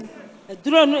 30.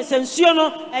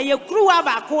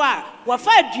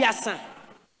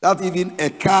 That even a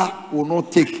car will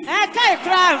not take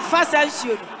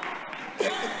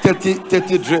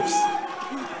 30 drips.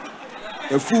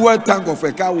 A full tank of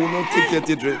a car will not take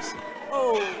 30 drips.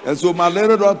 And so my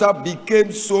little daughter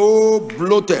became so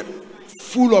bloated,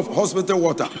 full of hospital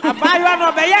water.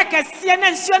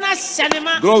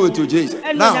 Glory to Jesus.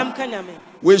 Now,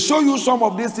 we show you some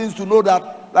of these things to know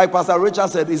that, like Pastor Richard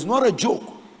said, it's not a joke.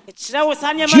 Jesus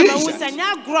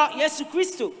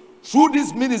through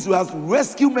this ministry has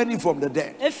rescued many from the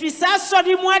dead. Look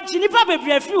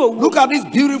at this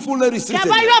beautiful lady sitting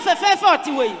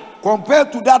here.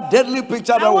 Compared to that deadly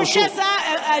picture that was shown.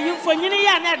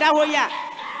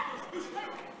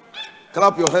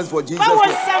 Clap your hands for Jesus.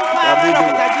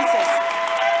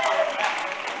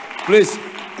 Please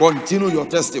continue your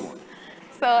testimony.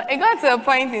 So it got to a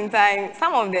point in time,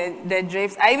 some of the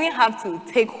drapes I even have to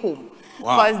take home.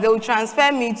 Because they will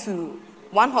transfer me to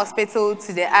one hospital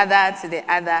to the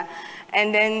other.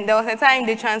 And then there was a time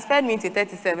they transferred me to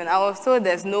 37. I was told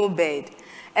there's no bed.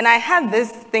 And I had this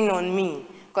thing on me.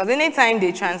 Because anytime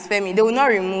they transfer me, they will not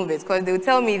remove it. Because they will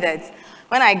tell me that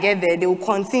when I get there, they will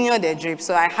continue the drip.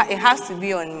 So it has to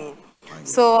be on me.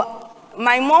 So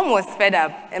my mom was fed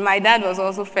up. And my dad was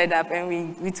also fed up.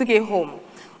 And we took it home.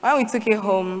 When we took it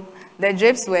home, the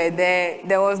drips were there.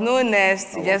 There was no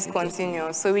nurse to just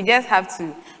continue. So we just have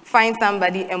to find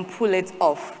somebody and pull it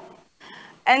off.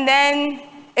 And then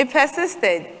it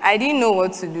persisted. I didn't know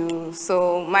what to do.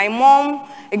 So my mom,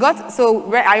 I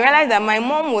realized that my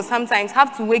mom would sometimes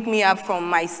have to wake me up from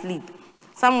my sleep,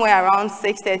 somewhere around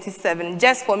 6:37,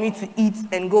 just for me to eat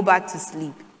and go back to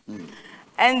sleep.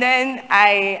 And then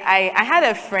I had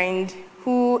a friend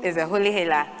who is a holy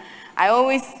healer. I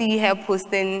always see her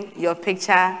posting your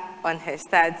picture on her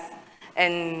stats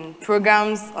and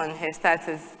programs on her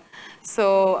status.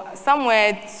 So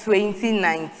somewhere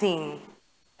 2019,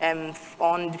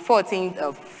 on the 14th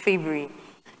of February,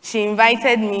 she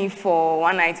invited me for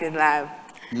One Night with Love.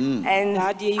 And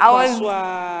I was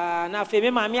na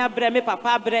femi mami abre me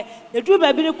papa abre the do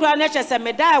baby ni kura na chese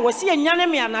me da wo se nyane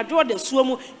me anado de suo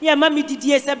mu ye ma me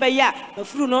didie se be ya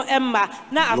afuru no emma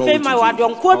na afei ma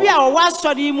wadonko bi a wo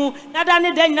asori mu na da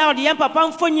ne dan na de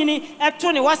papa mfonyini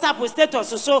eto ne WhatsApp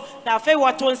status so na afei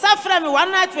woto nsa fra me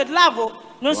One Night with Love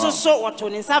no so woto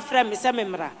ne nsa fra me se me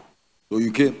mra. So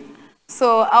you came?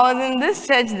 So I was in this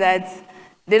church that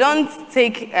they don't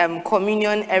take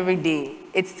communion every day.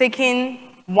 It's taken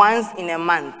once in a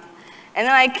month. And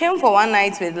then I came for One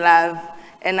Night with Love,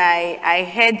 and I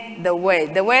heard the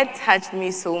word. The word touched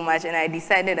me so much, and I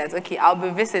decided that, okay, I'll be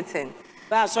visiting.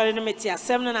 And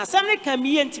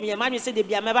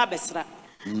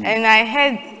I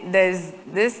heard there's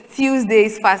this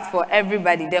Tuesday's fast for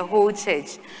everybody, the whole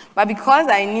church. But because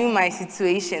I knew my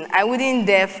situation, I wouldn't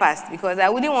dare fast, because I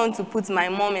wouldn't want to put my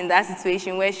mom in that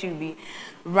situation where she'd be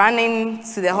running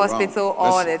to the hospital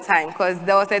all the time, because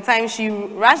there was a time she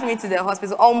rushed me to the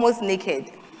hospital almost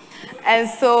naked. And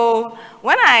so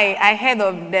when I heard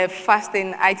of the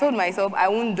fasting, I told myself I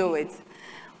won't do it.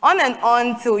 On and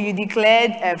on till you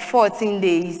declared 14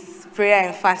 days prayer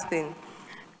and fasting.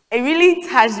 It really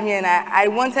touched me, and I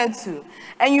wanted to.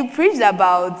 And you preached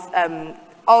about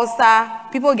ulcer,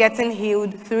 people getting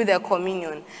healed through the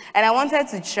communion, and I wanted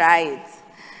to try it.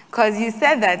 Because you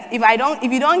said that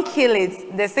if you don't kill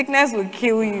it, the sickness will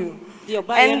kill you.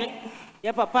 And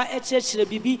yeah, papa,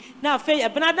 bibi. Now,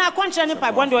 na kwancha ni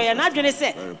pa bondo ya na dwene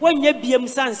se wonye biem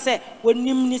sanse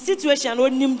wonim ni situation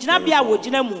wonim gina bia wo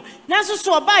gina mu. Nanso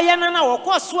so oba ya na wo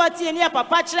koso atie ni ya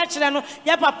papa kire no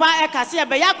ya papa e kase ya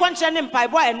be ya kwancha ni mpa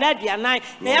bo enaduanan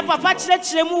na ya papa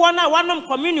kire mu wona wanom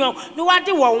communion ni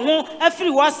wade wo ho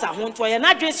afiri wo sa ho nto ya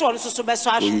na dwene se wo so be so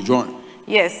ahwe. So you join?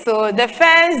 Yes, so the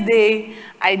first day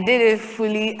I did it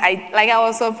fully. I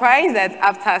was surprised that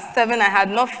after 7 I had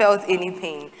not felt any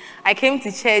pain. I came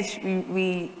to church,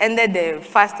 we ended the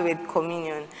fast with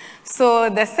communion. So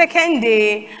the second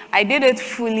day I did it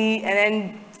fully, and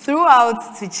then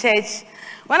throughout to church,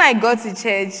 when I got to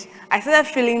church, I started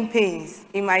feeling pains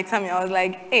in my tummy. I was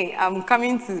like, hey, I'm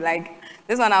coming to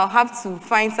this one, I'll have to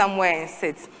find somewhere and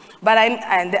sit. But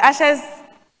and the ushers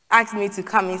asked me to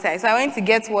come inside. So I went to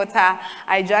get water.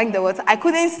 I drank the water. I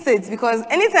couldn't sit because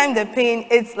anytime the pain,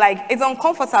 it's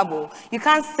uncomfortable. You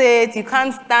can't sit, you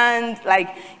can't stand.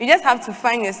 You just have to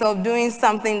find yourself doing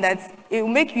something that it will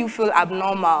make you feel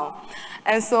abnormal.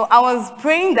 And so I was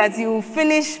praying that you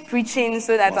finish preaching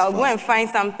so that I'll go and find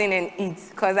something and eat,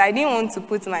 because I didn't want to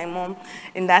put my mom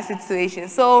in that situation.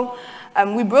 So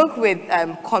we broke with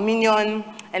communion,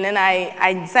 and then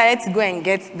I decided to go and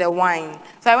get the wine.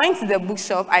 So I went to the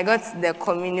bookshop, I got the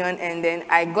communion, and then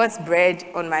I got bread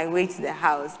on my way to the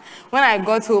house. When I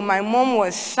got home, my mom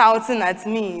was shouting at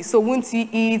me, so won't you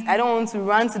eat? I don't want to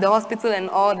run to the hospital and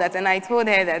all that. And I told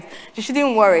her that she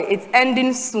shouldn't worry, it's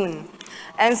ending soon.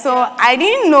 And so I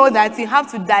didn't know that you have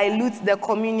to dilute the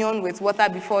communion with water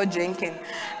before drinking.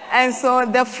 And so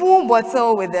the full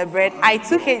bottle with the bread, I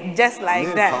took it just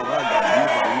like that.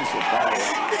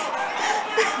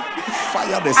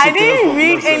 I didn't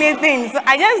read anything, so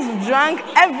I just drank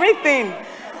everything.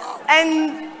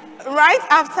 And right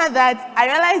after that, I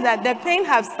realized that the pain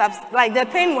had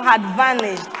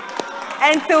vanished.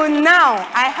 Until now,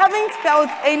 I haven't felt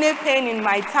any pain in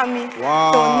my tummy.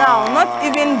 Wow. Till now, not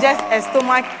even just a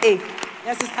stomach ache.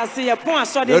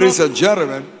 There is a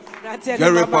gentleman,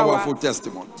 very powerful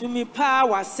testimony. To me,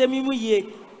 power,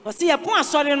 Ɔsi yɛ pon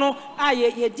asɔre no a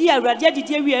yɛ di awurade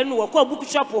adidi awie no wɔkɔ book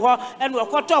shop hɔ ɛna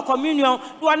wɔkɔtɔ communion no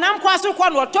wɔnam kɔ aso kɔ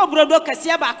no wɔtɔ brodo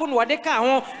kɛseɛ baako no wɔde ka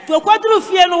ho to kɔduru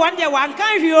fie no wɔn deɛ wɔanka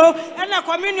hwio ɛna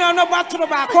communion no bɔtoro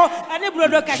baako ɛne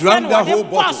brodo kɛseɛ no wɔde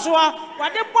bɔ asoɔ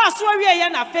wie yɛ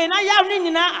na fei na yaw ne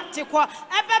nyinaa ate kɔ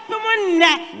ɛbɛpem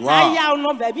nnɛ na yaw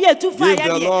no baabi etu fa yɛ deɛ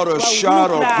give the Lord a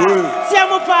shout of praise. Tiɛ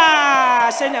mu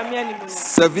paa hyɛ nyame anim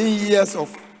 7 years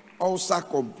of ulcer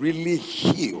completely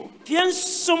healed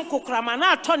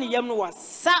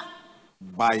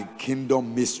by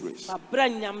kingdom mysteries.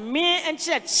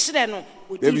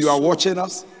 If you are watching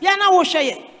us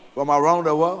from around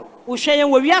the world, we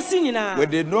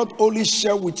did not only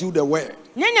share with you the word,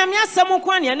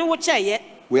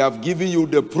 we have given you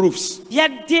the proofs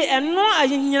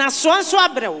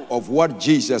of what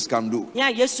Jesus can do.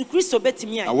 And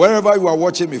wherever you are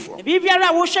watching me from,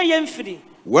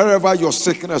 wherever your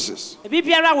sickness is,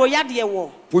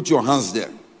 put your hands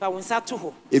there.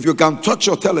 If you can touch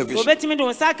your television,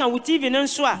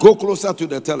 go closer to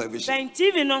the television.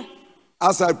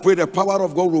 As I pray, the power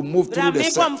of God will move through the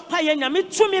set.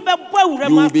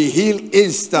 You will be healed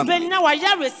instantly.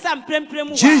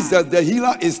 Jesus, the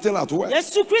healer, is still at work. He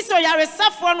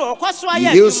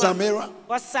healed Samira.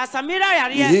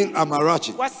 He healed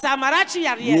Amarachi.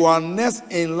 You are next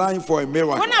in line for a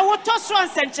miracle.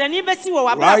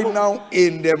 Right now,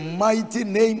 in the mighty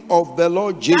name of the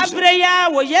Lord Jesus,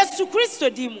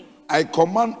 I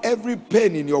command every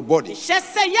pain in your body.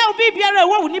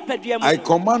 I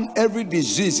command every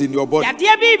disease in your body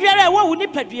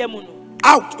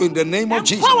out in the name of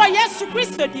Jesus.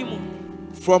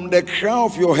 From the crown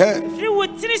of your head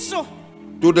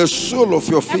to the sole of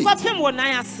your feet.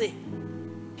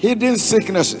 Hidden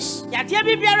sicknesses,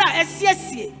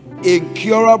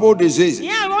 incurable diseases,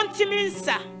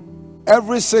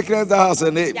 every sickness that has a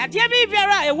name,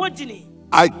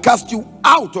 I cast you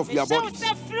out of your body.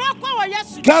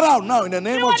 Get out now in the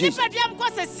name of Jesus.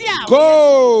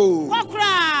 Go.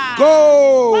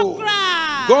 Go.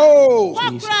 Go.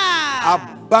 I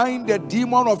bind the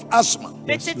demon of asthma,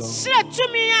 HIV,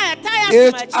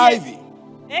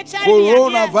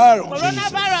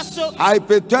 coronavirus,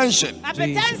 hypertension,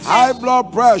 high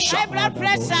blood pressure,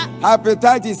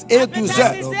 hepatitis A to Z.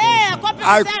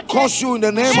 I curse you in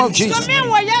the name of Jesus.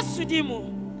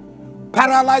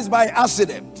 Paralyzed by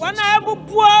accident, goiter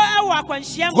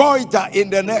in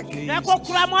the neck,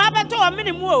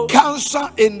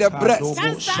 cancer in the breast,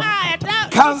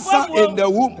 cancer in the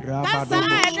womb,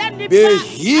 be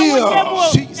healed,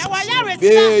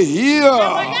 be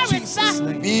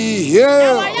healed, be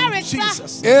healed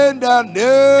in the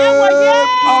name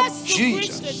of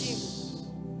Jesus.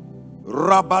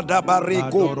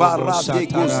 Rabadabariko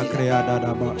baradekos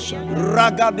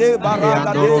Ragade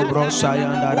baragade.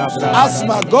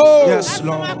 Asthma go. Yes,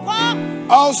 Lord.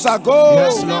 Ulcer go.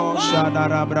 Yes, Lord.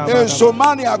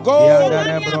 Insomnia go.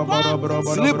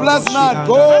 Sleepless night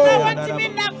go.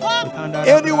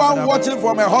 Anyone watching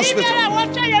from a hospital,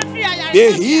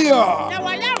 they hear.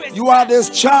 You are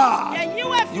discharged.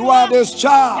 You are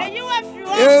discharged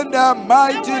in the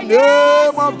mighty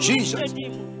name of Jesus.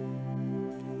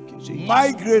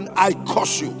 Migraine, I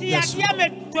curse you. Yes.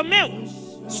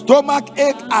 Stomach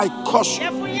ache, I curse you.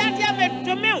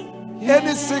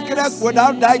 Any sickness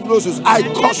without diagnosis, I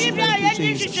curse you.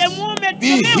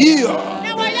 Be healed.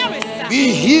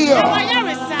 Be healed.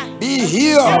 Be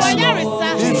healed.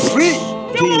 Be free.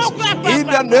 In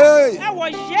the name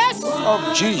of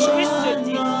Jesus.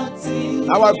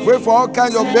 Now I pray for all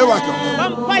kinds of miracles.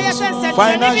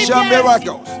 Financial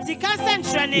miracles.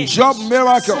 Job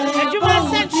miracles.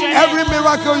 Every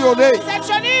miracle you need.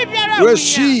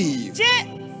 Receive.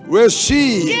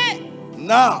 Receive.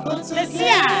 Now.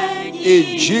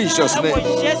 In Jesus' name.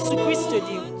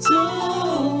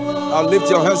 Now lift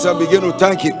your hands and begin to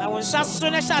thank Him.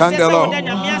 Thank the Lord.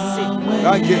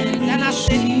 Thank Him.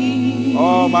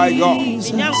 Oh my God.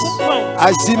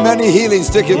 I see many healings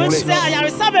taking place.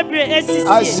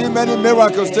 I see many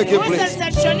miracles taking place.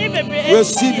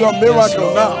 Receive your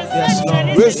miracle now.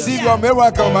 Receive your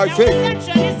miracle, my faith.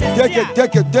 Take it,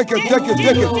 take it, take it, take it,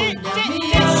 take it.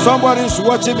 Somebody's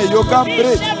watching me. You can't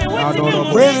breathe.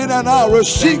 Breathe in and out.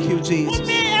 Receive.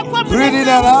 Breathe in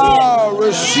and out.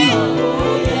 Receive.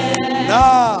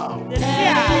 Now.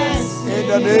 In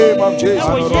the name of Jesus.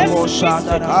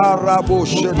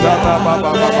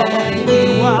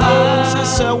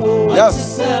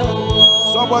 Yes.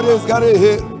 Somebody is getting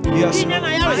hit. Yes. In the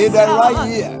right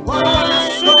ear. In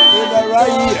the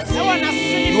right ear.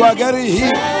 You are getting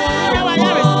hit.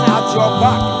 At your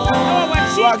back.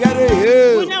 You are getting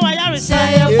hit. In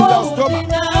the stomach.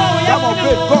 Come on,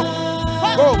 babe.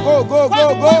 Go.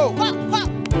 Go.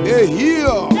 Be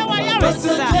healed. In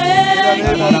the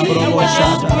name of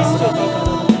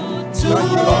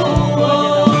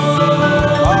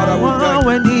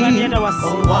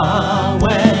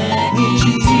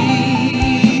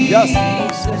Yes.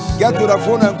 Get to the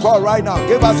phone and call right now.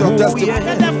 Give us your testimony.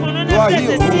 You are healed.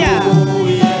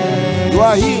 You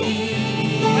are healed.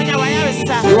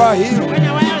 You are healed.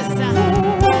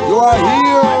 You are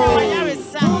healed.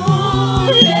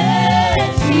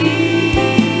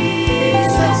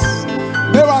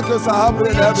 Miracles are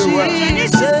happening everywhere.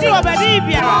 Miracles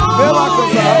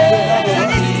are happening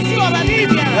everywhere.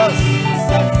 Yes.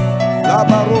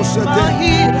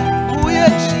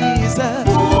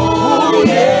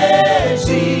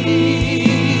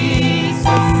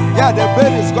 Yeah, the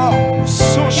pain is gone.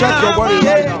 Check your body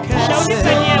right now.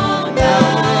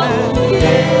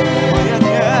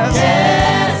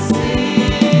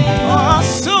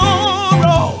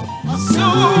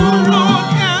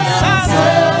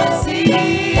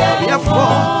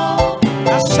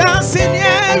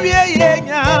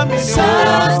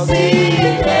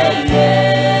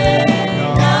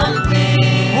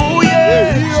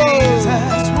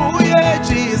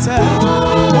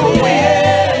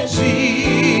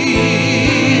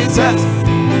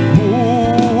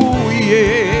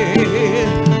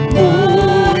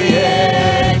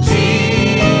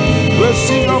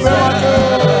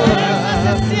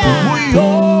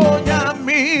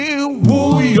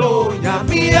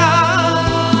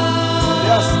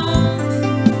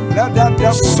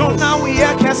 So now we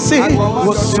can see.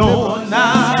 So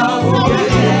now we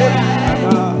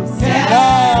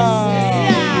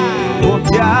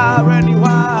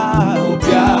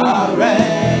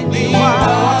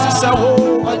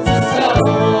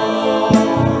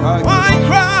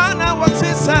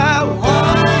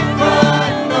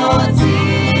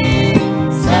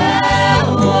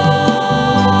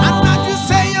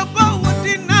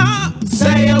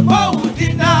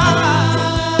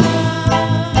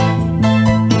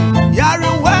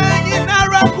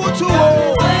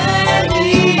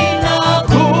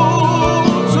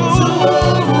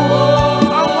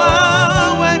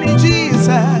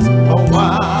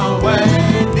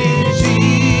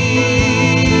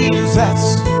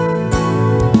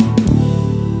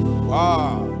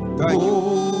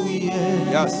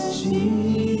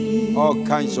All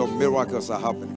kinds of miracles are happening.